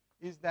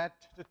is that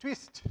the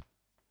twist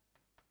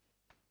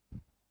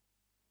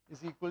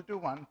is equal to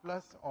 1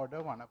 plus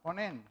order 1 upon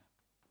n.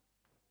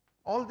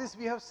 All this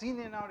we have seen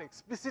in our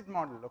explicit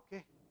model,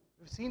 okay?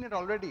 We've seen it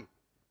already.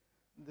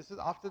 This is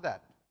after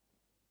that.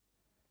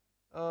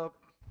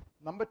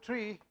 Number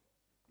 3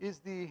 is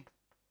the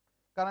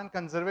current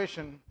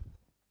conservation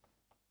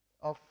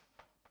of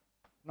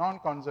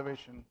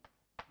non-conservation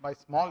by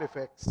small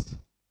effects,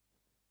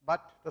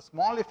 but the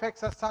small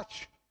effects are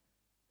such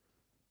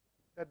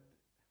that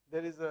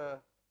there is a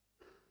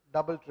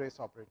double trace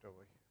operator over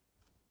here.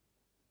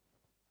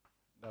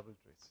 Double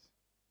trace.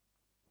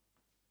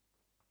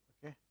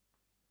 Okay.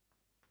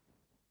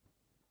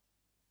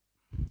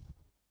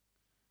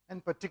 In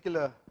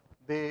particular,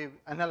 they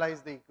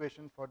analyze the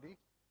equation for the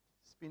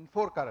spin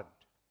 4 current.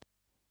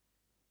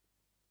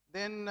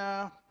 Then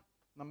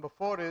number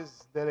 4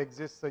 is there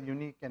exists a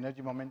unique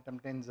energy momentum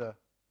tensor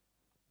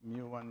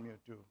mu1,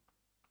 mu2,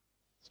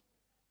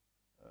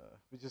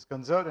 which is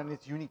conserved and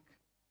it's unique.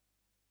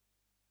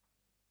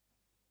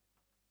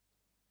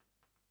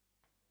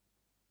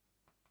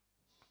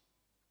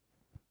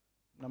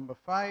 Number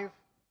 5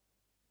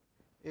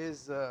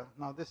 is,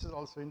 now this is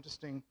also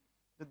interesting,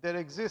 that there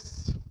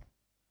exists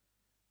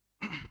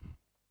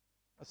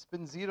a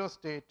spin 0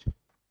 state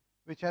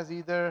which has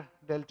either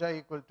delta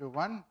equal to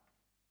 1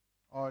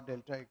 or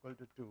delta equal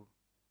to 2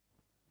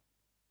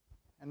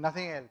 and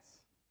nothing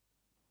else.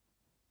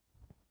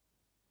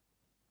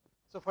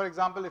 So for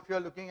example, if you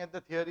are looking at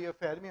the theory of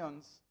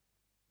fermions,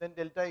 then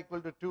delta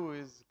equal to 2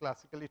 is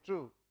classically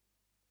true.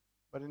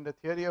 But in the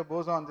theory of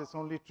bosons, it's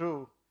only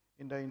true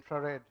in the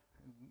infrared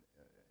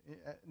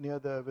near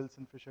the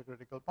Wilson-Fisher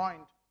critical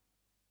point,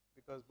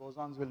 because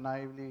bosons will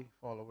naively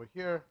fall over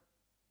here,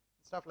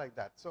 stuff like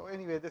that. So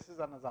anyway, this is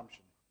an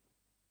assumption.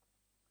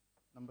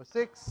 Number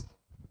 6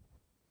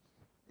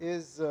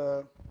 is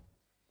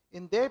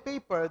in their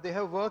paper, they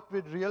have worked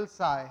with real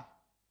psi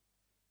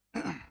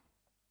and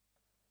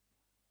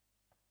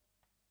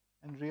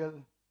real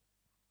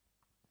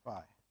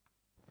phi.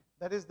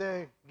 That is,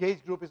 the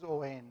gauge group is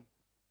ON.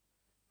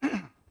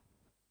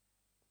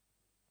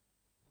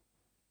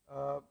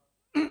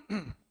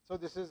 So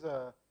this is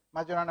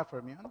Majorana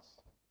fermions,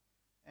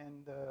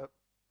 and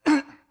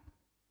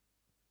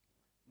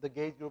the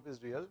gauge group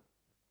is real.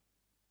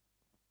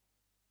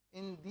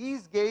 In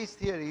these gauge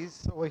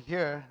theories over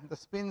here, the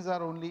spins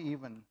are only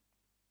even.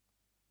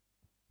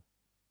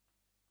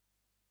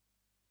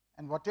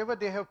 And whatever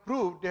they have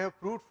proved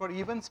for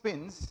even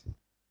spins,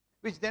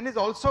 which then is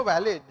also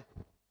valid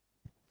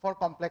for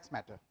complex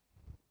matter.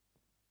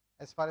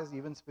 As far as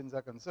even spins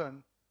are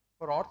concerned,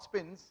 for odd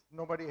spins,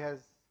 nobody has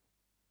it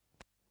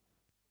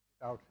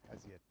out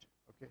as yet.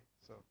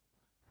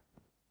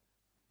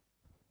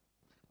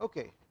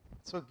 Okay,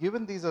 so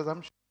given these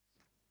assumptions,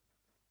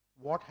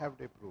 what have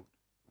they proved?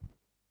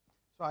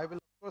 So I will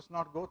of course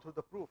not go through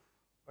the proof,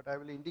 but I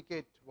will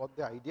indicate what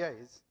the idea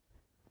is.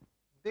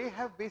 They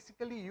have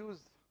basically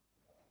used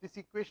this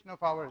equation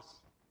of ours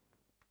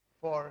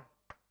for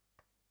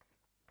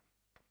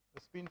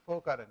the spin flow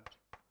current,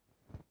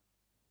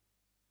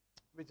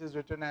 which is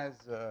written as,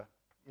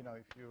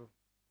 if you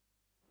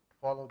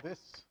follow this,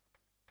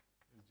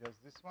 it's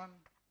just this one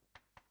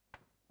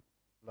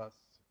plus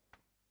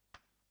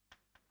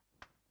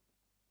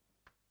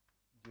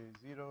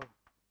J0,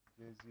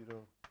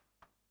 J0,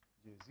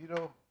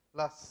 J0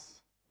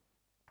 plus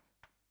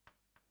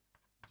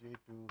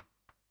J2,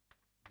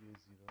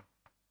 J0,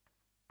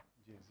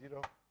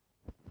 J0.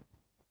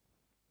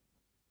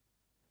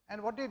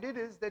 And what they did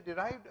is they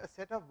derived a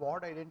set of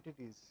Ward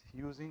identities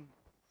using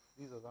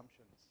these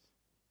assumptions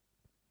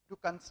to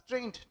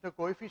constrain the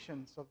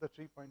coefficients of the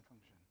 3-point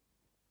function.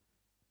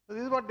 So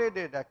this is what they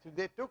did actually.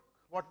 They took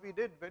what we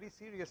did very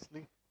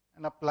seriously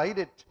and applied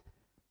it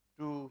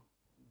to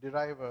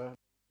derive a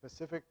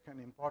specific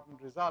and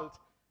important result.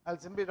 I'll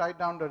simply write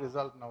down the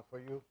result now for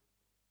you.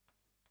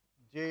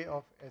 J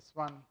of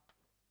S1,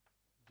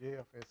 J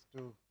of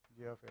S2,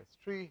 J of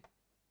S3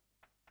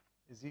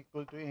 is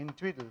equal to n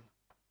twiddle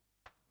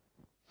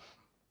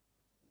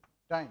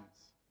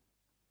times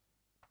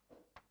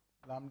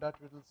lambda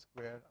twiddle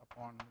square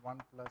upon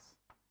 1 plus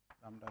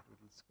lambda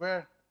twiddle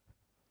square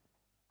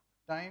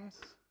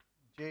times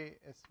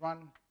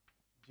JS1,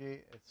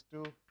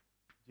 JS2,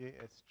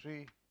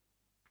 JS3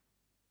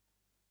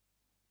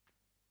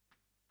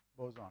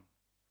 boson.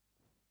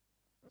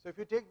 So if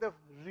you take the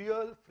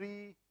real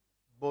free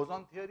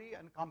boson theory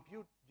and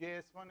compute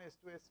JS1,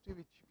 S2, S3,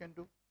 which you can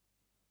do,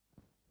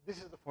 this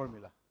is the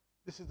formula.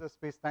 This is the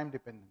space-time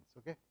dependence,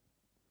 okay?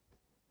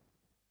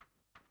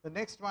 The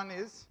next one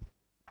is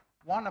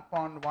 1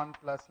 upon 1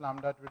 plus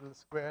lambda twiddle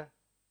square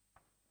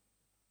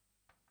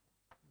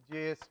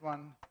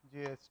JS1,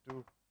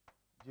 JS2,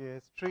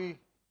 JS3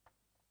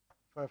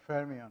 for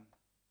fermion.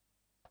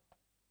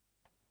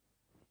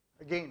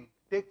 Again,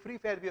 take free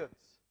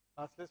fermions,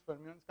 classless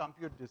fermions,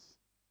 compute this.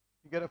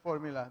 You get a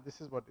formula.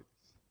 This is what it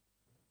is.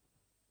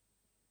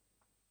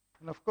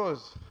 And of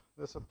course,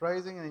 the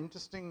surprising and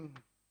interesting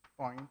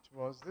point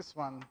was this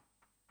one.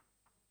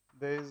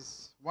 There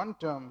is one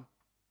term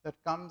that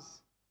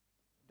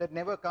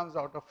never comes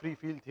out of free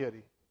field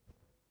theory,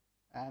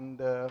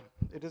 and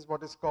it is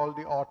what is called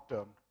the odd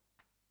term.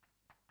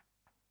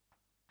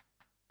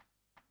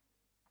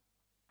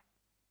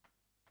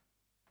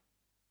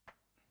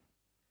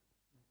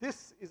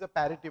 This is a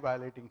parity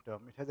violating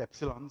term. It has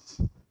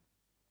epsilons.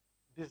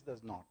 This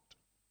does not,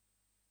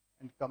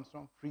 and it comes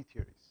from free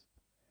theories.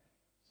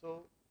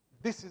 So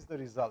this is the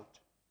result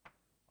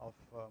of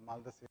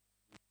Maldacena.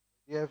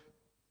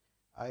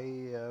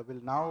 I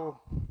will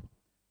now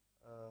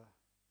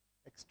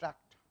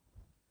extract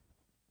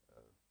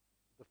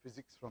the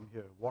physics from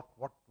here, what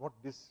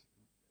this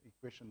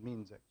equation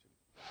means actually.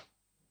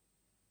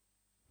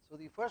 So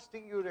the first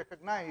thing you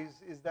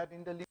recognize is that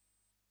in the limit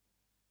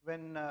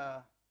when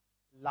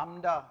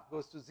lambda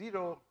goes to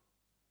 0,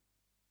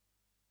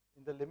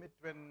 in the limit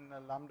when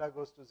lambda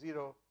goes to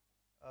 0,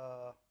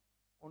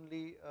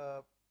 only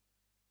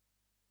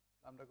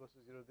lambda goes to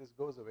 0, this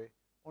goes away,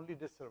 only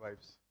this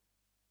survives.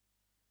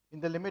 In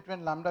the limit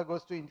when lambda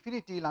goes to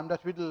infinity, lambda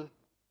twiddle,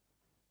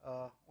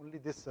 only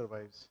this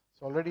survives.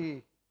 So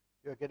already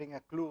you are getting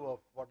a clue of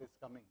what is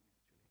coming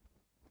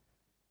actually.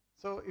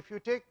 So if you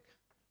take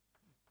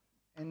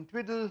n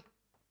twiddle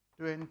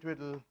to n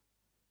twiddle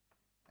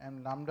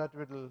and lambda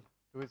twiddle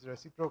to its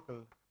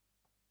reciprocal,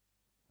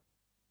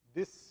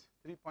 this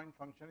 3-point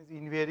function is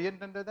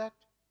invariant under that,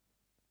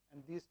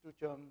 and these two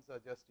terms are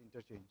just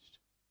interchanged.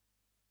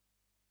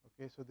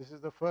 Okay, so this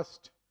is the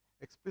first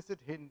explicit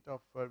hint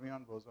of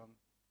Fermion-Boson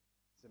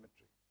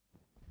symmetry.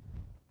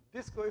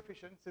 This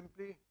coefficient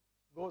simply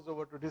goes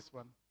over to this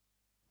one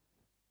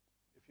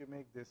if you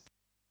make this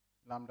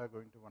lambda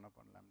going to 1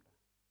 upon lambda.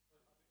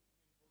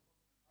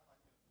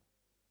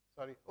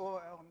 Sorry, oh,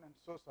 I'm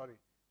so sorry.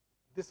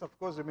 This of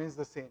course remains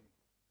the same,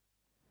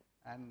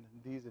 and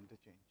these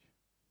interchange.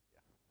 Yeah.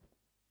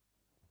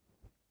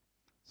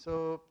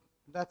 So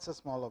that's a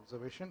small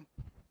observation.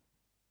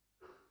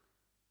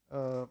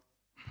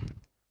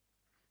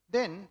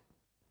 Then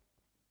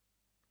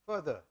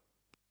further,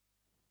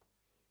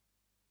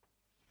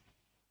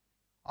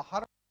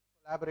 our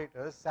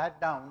collaborators sat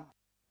down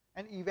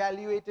and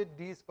evaluated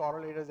these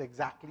correlators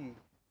exactly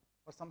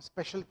for some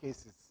special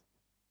cases.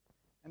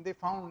 And they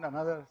found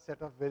another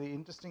set of very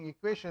interesting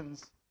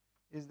equations,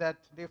 is that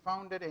they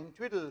found that n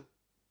twiddle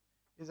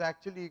is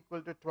actually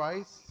equal to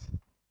twice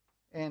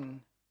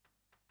n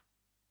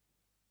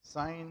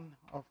sine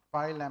of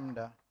pi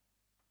lambda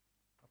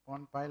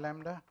upon pi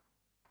lambda,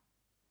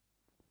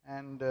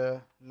 and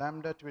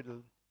lambda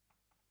twiddle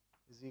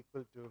is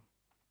equal to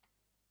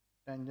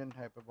tangent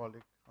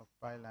hyperbolic of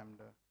pi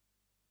lambda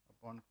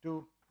upon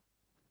 2,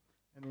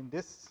 and in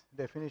this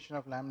definition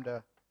of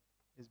lambda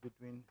is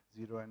between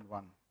 0 and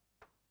 1.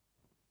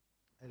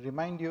 I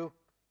remind you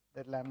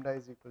that lambda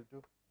is equal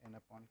to n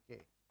upon k.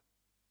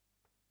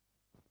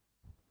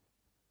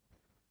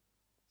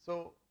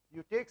 So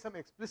you take some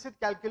explicit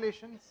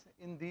calculations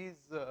in these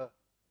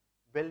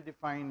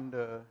well-defined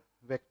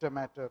vector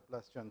matter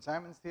plus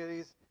Chern-Simons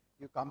theories,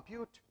 you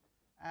compute,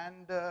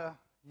 and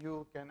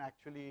you can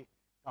actually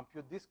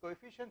compute these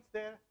coefficients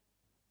there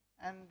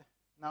and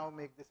now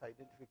make this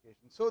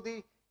identification. So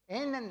the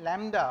n and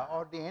lambda,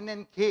 or the n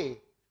and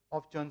k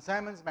of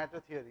Chern-Simons matter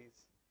theories,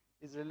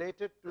 is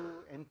related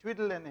to n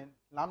twiddle and n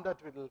lambda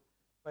twiddle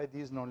by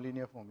these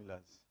nonlinear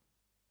formulas.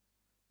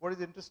 What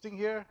is interesting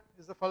here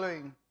is the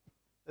following,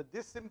 that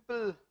this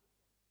simple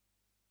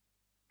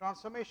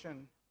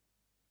transformation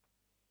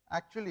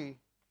actually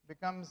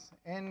becomes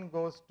n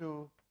goes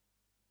to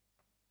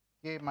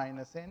k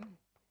minus n,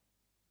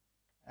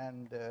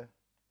 and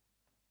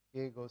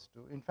k goes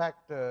to, in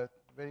fact,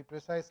 very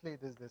precisely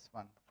it is this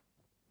one.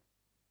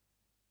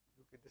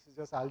 Okay, this is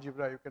just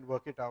algebra, you can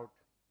work it out.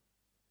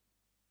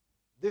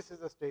 This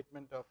is a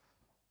statement of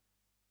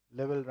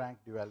level rank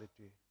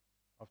duality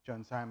of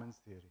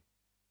Chern-Simons theory.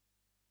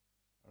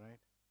 All right.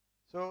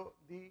 So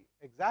the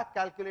exact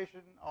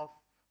calculation of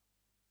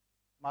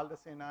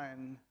Maldacena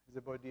and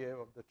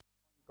Zebediev of the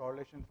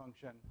correlation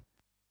function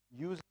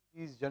using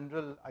these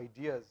general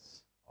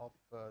ideas of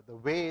the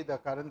way the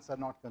currents are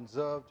not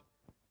conserved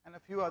and a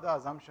few other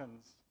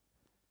assumptions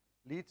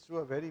leads to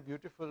a very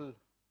beautiful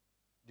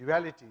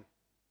duality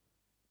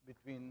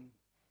between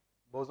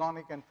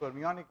bosonic and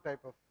fermionic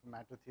type of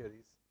matter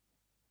theories,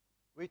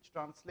 which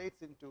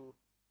translates into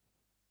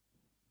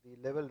the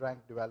level rank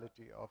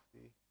duality of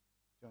the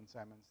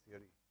Chern-Simons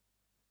theory.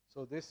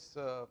 So this,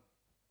 I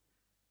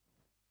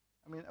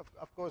mean,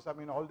 of course, I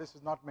mean, all this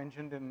is not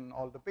mentioned in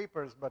all the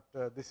papers, but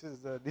this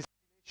is a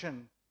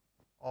distillation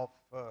of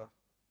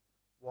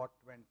what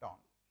went on.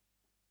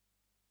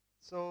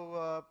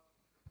 So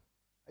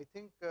I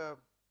think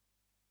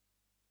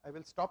I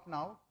will stop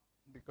now,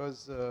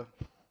 because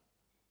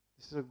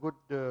this is a good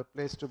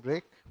place to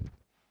break.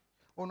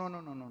 Oh, no,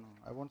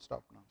 I won't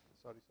stop now.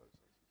 Sorry.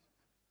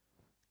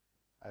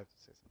 I have to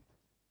say something.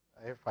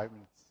 I have 5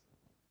 minutes.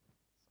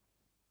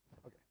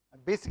 Okay.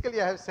 And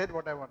basically, I have said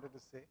what I wanted to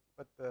say,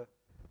 but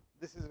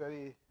this is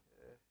very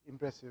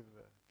impressive.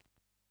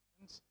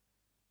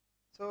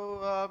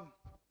 So,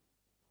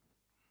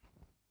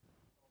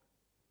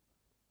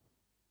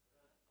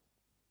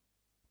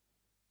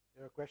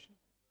 your question?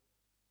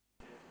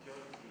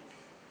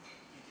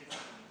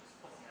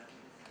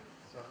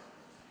 Sorry.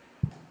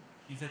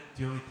 Is that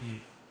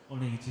duality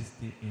only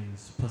existed in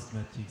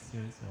supersymmetric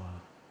series or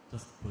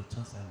just for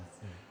Chern-Simons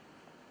theory?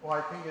 Oh,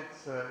 I think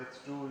it's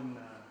true in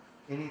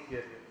any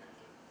theory of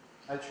matter.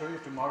 I'll show you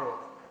tomorrow.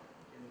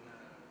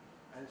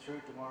 I'll show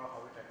you tomorrow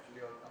how it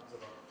actually all comes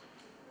about.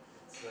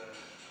 It's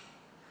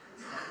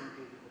nothing to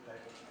do with the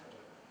type of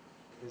matter.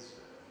 It is,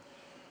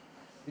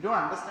 you don't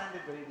understand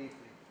it very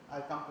deeply.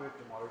 I'll come to it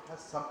tomorrow. It has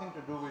something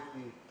to do with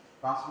the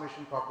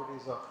transformation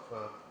properties of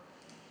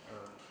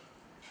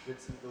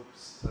Wilson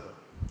loops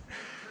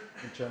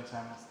in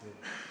Chern-Simons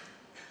theory,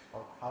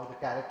 or how the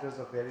characters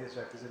of various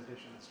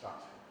representations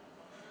transform.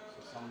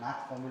 So some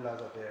math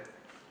formulas are there,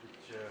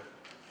 which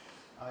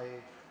I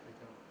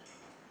don't,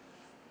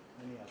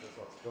 many others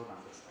also don't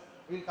understand.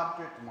 We'll come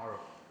to it tomorrow.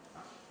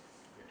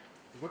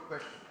 Okay. Good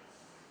question.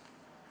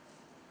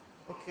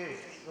 Okay,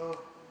 so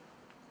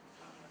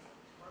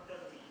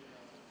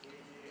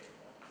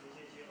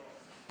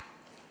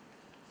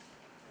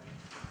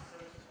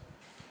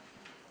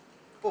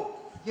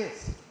oh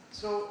yes.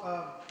 So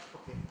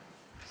okay.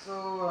 So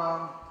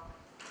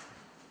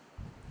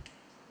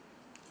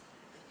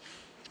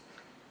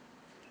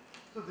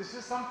so this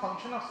is some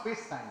function of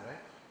space-time, right?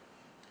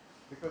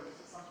 Because this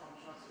is some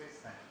function of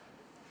space-time.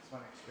 This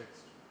one expects.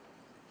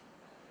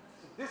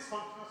 this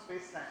function of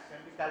space-time can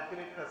be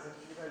calculated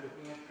essentially by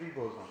looking at free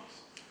bosons.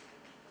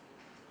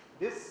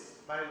 This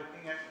by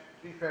looking at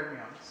free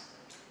fermions.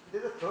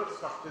 There is a third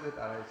structure that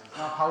arises.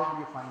 Now, how do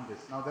you find this?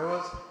 Now, there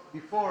was,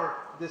 before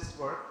this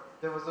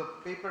work, there was a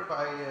paper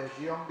by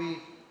Giombi,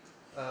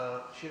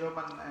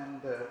 Shiroman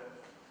and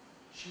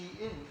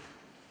Shi-In,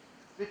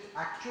 which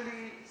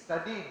actually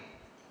studied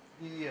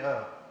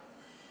the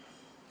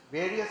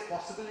various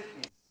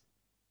possibilities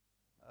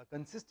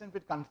consistent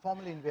with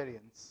conformal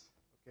invariance,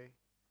 okay,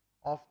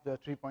 of the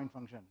 3-point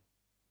function.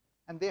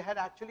 And they had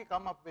actually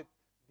come up with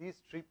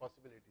these 3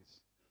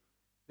 possibilities.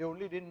 They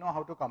only didn't know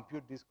how to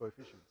compute these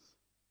coefficients.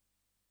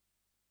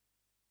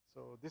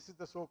 So this is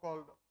the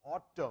so-called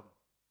odd term.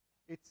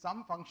 It's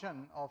some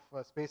function of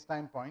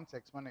space-time points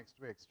x1,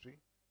 x2, x3,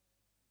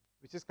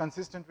 which is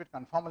consistent with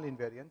conformal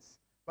invariance,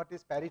 but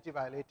is parity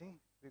violating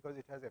because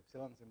it has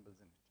epsilon symbols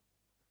in it.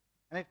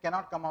 And it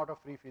cannot come out of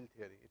free field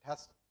theory.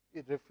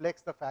 It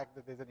reflects the fact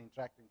that there is an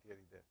interacting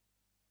theory there.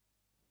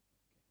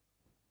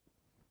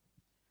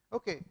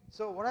 Okay,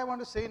 so what I want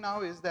to say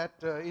now is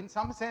that in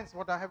some sense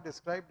what I have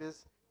described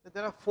is that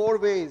there are 4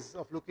 ways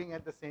of looking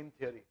at the same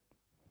theory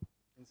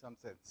in some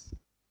sense.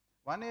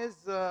 One is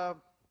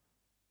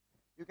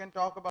you can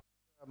talk about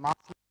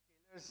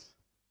massless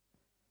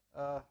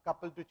scalars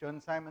coupled to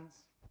Chern-Simons.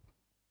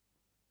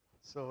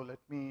 So let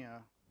me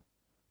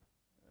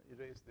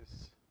erase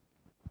this.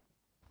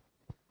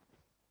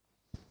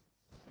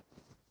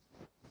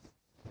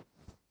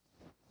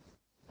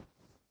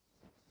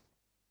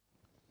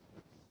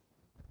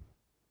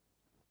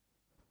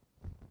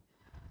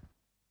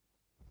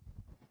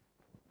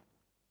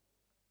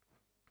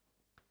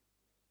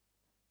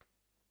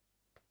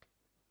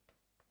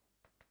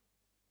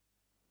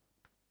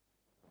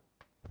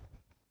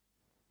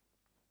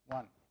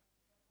 One.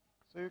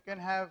 So you can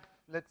have,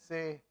 let's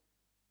say,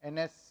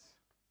 NS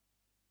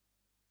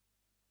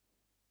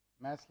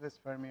massless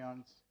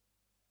fermions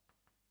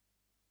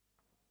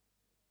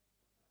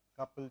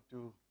coupled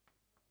to,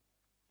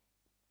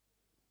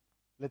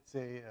 let's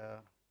say,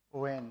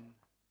 ON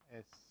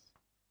S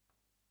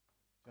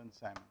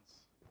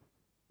Chern-Simons.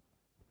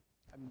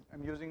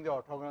 I'm using the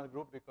orthogonal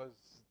group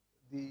because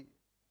the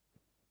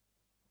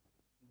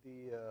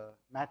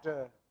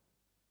matter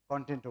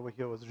content over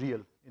here was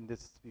real in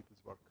this people's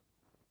work.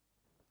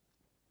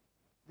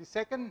 The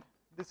second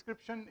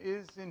description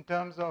is in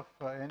terms of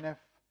NF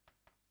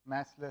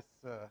massless,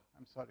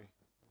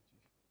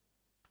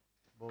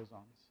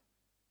 bosons,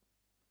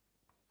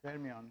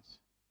 fermions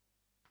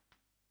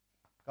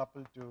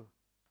coupled to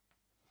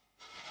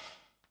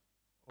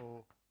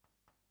O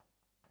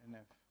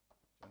NF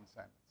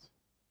Chern-Simons.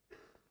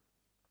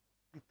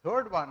 The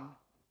third one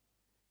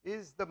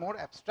is the more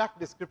abstract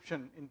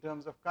description in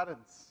terms of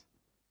currents.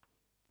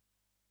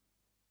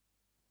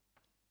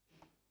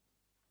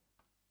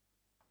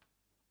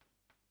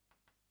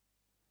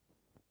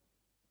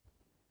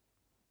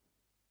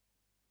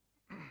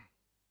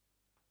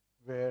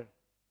 Where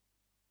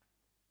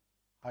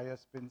higher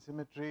spin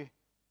symmetry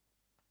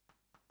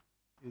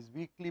is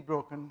weakly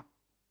broken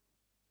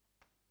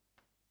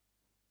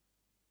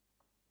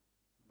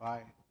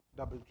by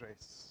double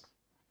trace,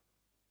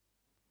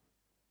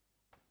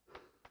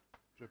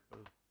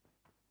 triple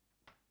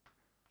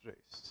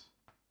trace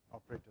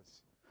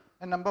operators.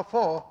 And number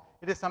 4,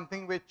 it is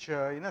something which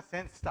in a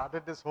sense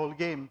started this whole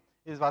game,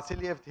 is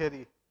Vasiliev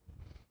theory.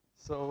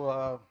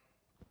 So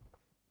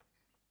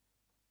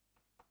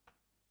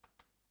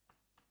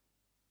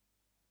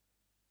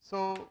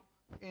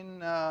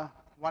in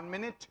 1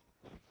 minute,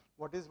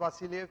 what is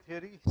Vasiliev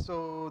theory?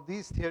 So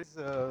these theories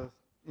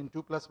in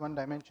 2+1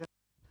 dimension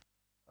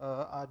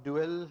are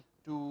dual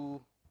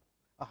to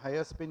a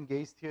higher spin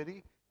gauge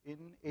theory in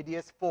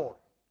ADS4,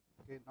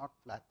 okay, not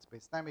flat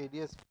space-time,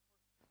 ADS4.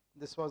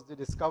 This was the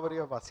discovery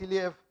of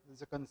Vasiliev. There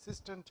is a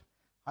consistent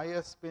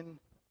higher spin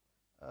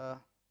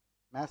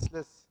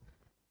massless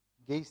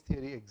gauge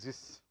theory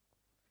exists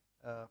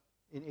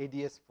in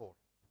ADS4.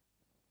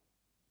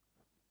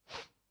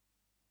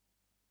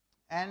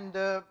 And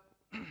there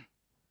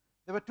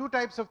were 2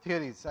 types of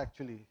theories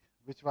actually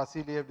which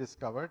Vasiliev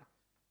discovered,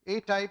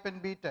 A type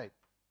and B type.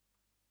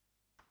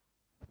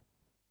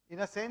 In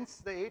a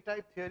sense, the A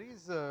type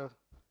theories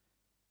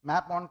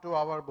map onto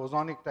our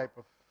bosonic type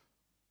of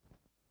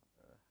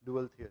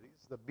dual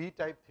theories. The B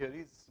type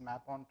theories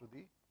map onto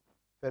the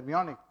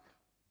fermionic.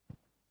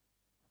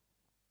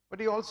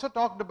 But he also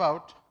talked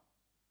about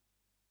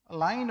a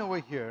line over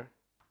here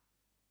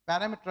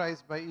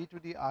parameterized by e to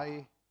the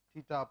I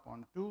theta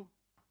upon 2,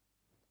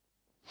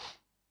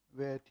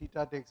 where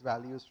theta takes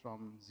values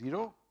from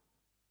 0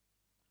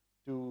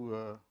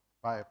 to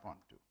pi upon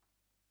 2.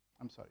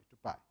 To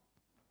pi.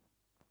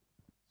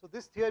 So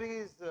this theory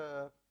is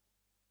A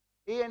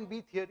and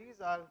B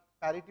theories are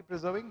parity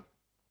preserving.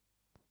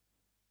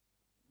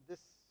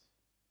 This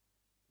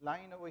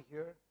line over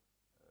here,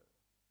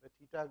 where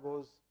theta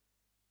goes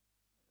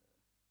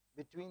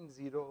between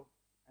 0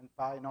 and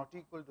pi, not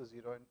equal to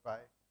 0 and pi,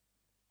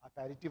 are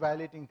parity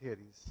violating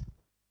theories.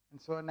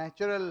 And so a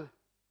natural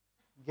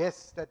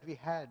guess that we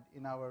had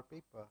in our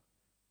paper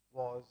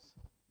was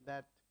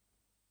that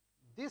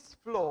this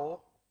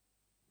flow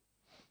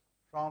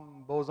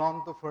from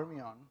boson to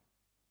fermion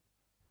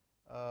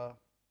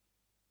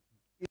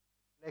is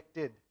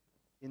reflected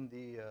in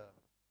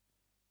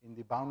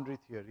the boundary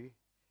theory,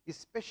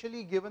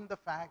 especially given the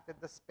fact that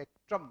the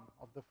spectrum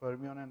of the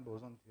fermion and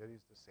boson theory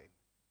is the same.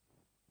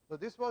 So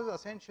this was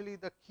essentially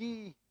the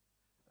key,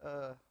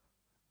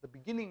 the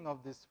beginning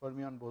of this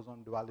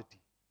Fermion-Boson duality,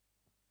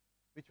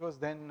 which was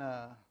then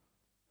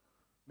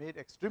made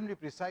extremely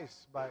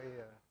precise by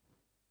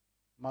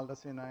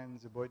Maldacena and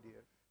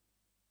Zeboydiev,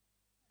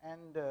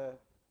 and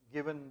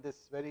given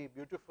this very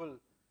beautiful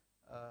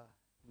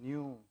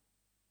new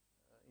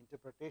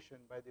interpretation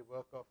by the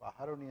work of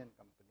Aharoni and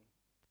company.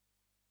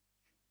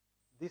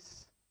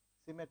 This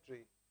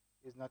symmetry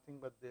is nothing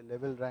but the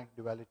level rank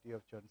duality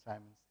of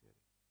Chern-Simons theory.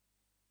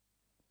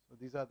 So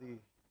these are the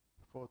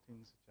 4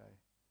 things which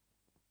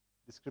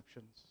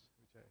descriptions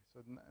which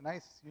so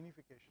nice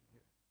unification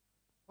here.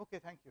 Okay,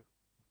 thank you.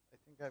 I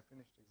think I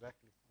finished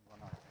exactly in 1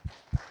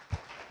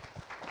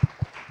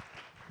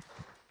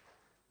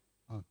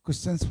 hour.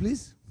 Questions,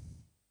 please.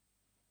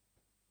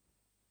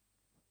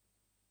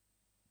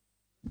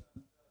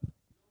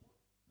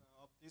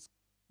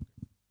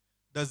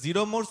 The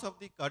zero modes of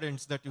the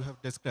currents that you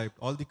have described,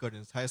 all the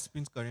currents, high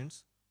spin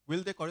currents,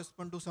 will they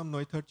correspond to some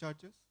Noether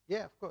charges?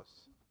 Yeah, of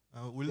course.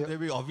 Will there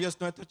be obvious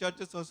Noether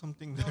charges or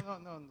something?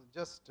 No.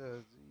 Just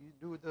you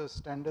do the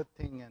standard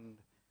thing, and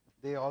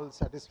they all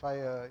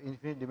satisfy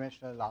infinite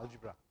dimensional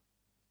algebra.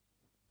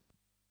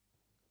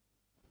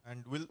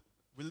 And will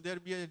there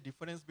be a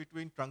difference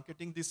between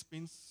truncating these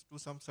spins to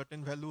some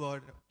certain value or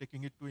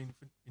taking it to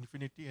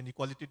infinity, any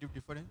qualitative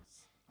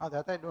difference?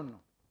 That I don't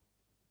know.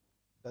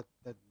 That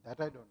I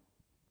don't know.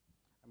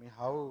 I mean,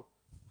 how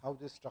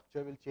this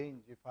structure will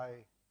change if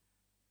I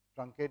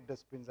truncate the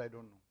spins, I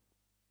don't know.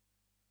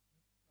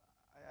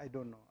 I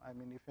don't know. I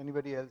mean, if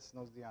anybody else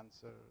knows the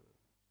answer,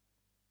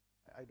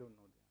 I don't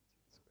know the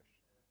answer to this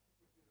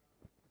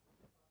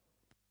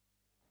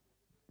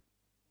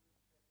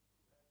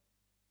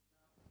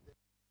question.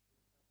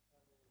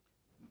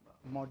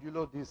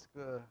 Modulo these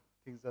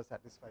things are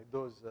satisfied,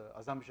 those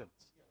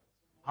assumptions.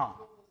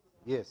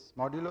 Yes,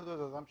 modulo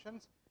those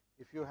assumptions.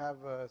 If you have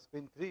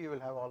spin 3, you will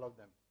have all of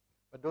them.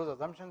 But those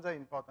assumptions are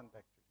important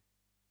actually,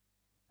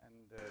 and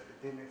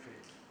they may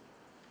fail.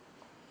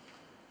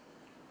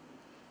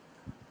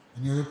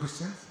 Any other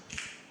questions?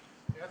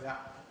 Yes. Yeah.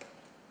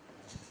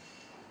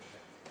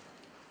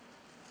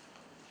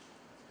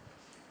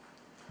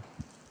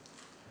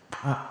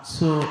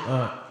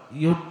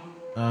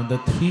 The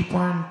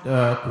 3-point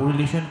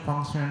correlation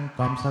function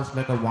comes as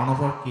like a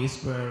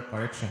 1/k²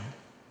 correction.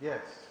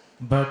 Yes.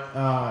 But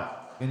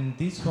in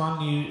this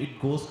one, it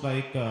goes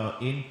like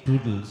n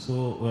twiddle.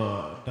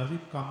 So does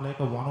it come like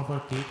a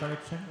 1/k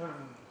correction?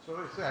 So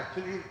it's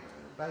actually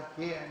by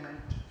k I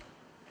meant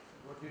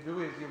what you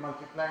do is you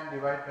multiply and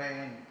divide by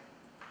n.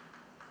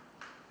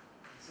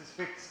 This is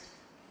fixed.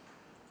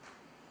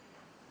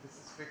 This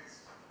is fixed.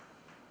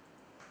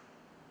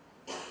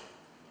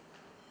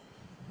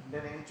 And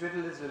then n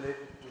twiddle is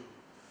related to n.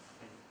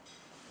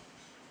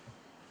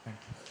 Thank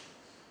you.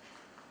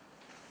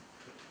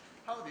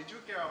 How did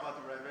you care about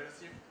level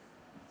shift?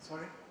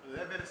 Sorry?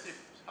 Level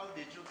shift. How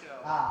did you care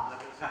about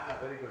level shift?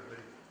 Very good,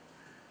 very good.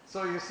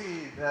 So you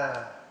see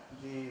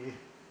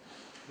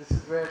this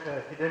is where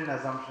the hidden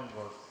assumption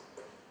was.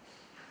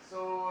 So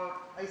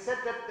I said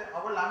that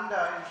our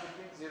lambda is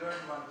between 0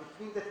 and 1, which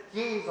means that k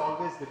is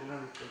always greater than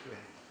or equal to n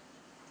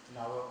in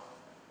our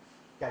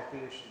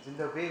calculations, in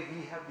the way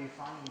we have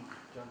defined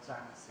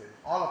Chern-Simons theory,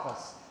 all of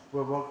us who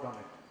have worked on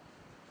it.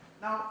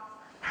 Now,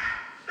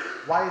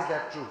 why is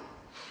that true?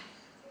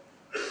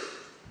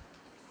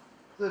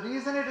 The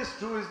reason it is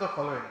true is the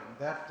following,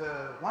 that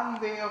one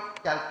way of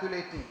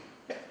calculating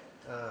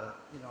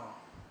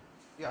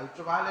the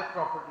ultraviolet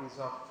properties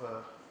of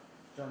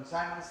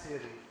Chern-Simons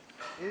theory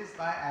is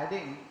by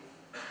adding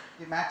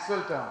the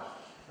Maxwell term,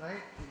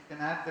 right? You can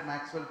add the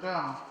Maxwell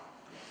term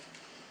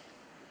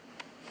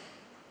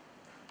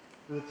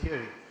to the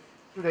theory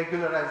to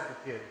regularize the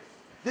theory.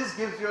 This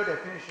gives you a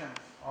definition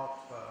of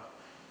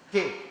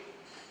K.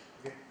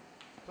 Okay?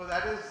 So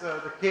that is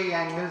the K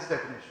Yang-Mills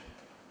definition.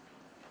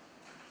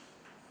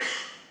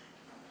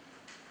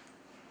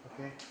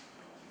 Okay.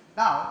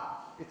 Now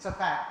it's a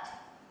fact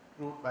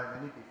proved by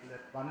many people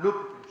that one look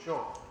you can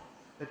show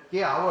that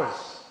K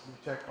hours,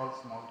 which I call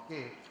small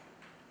k,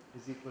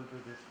 is equal to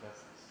this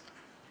plus this.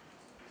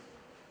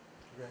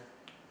 Okay.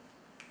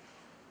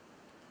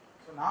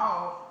 So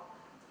now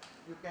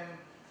you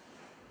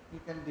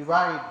can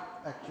divide,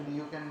 actually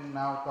you can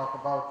now talk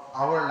about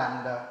our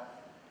lambda,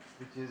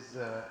 which is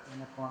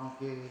n upon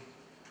k,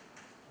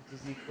 which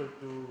is equal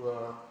to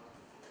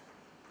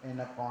n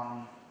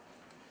upon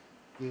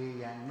k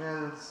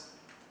Yang-Mills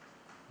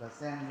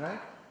plus n,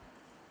 right?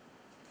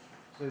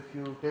 So if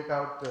you take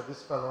out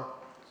this fellow,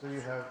 so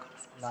you have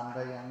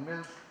lambda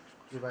Yang-Mills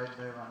divided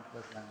by 1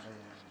 plus lambda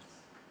Yang-Mills.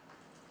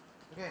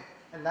 Okay,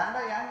 and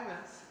lambda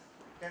Yang-Mills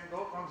can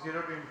go from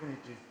 0 to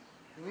infinity.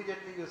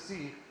 Immediately you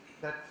see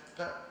that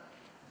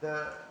the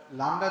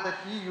lambda that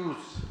we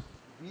use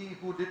we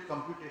who did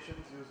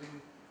computations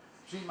using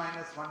 3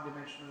 minus 1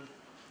 dimensional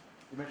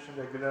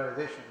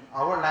regularization,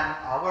 our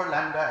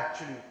lambda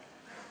actually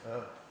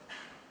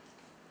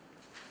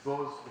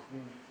goes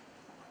between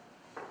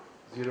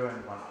 0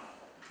 and 1.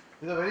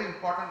 This is a very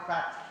important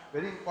fact,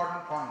 very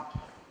important point,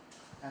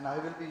 and I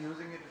will be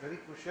using it very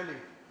crucially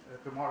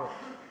tomorrow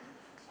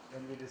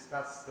when we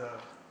discuss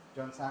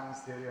John Simon's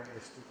theory on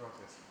S2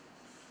 process.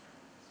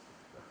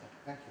 Okay,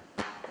 thank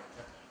you.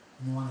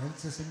 Anyone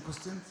else has any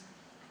questions?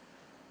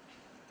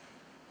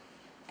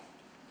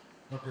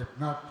 Okay,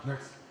 now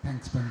let's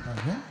thank Spenta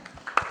again.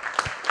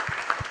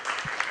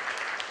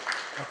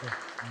 Okay.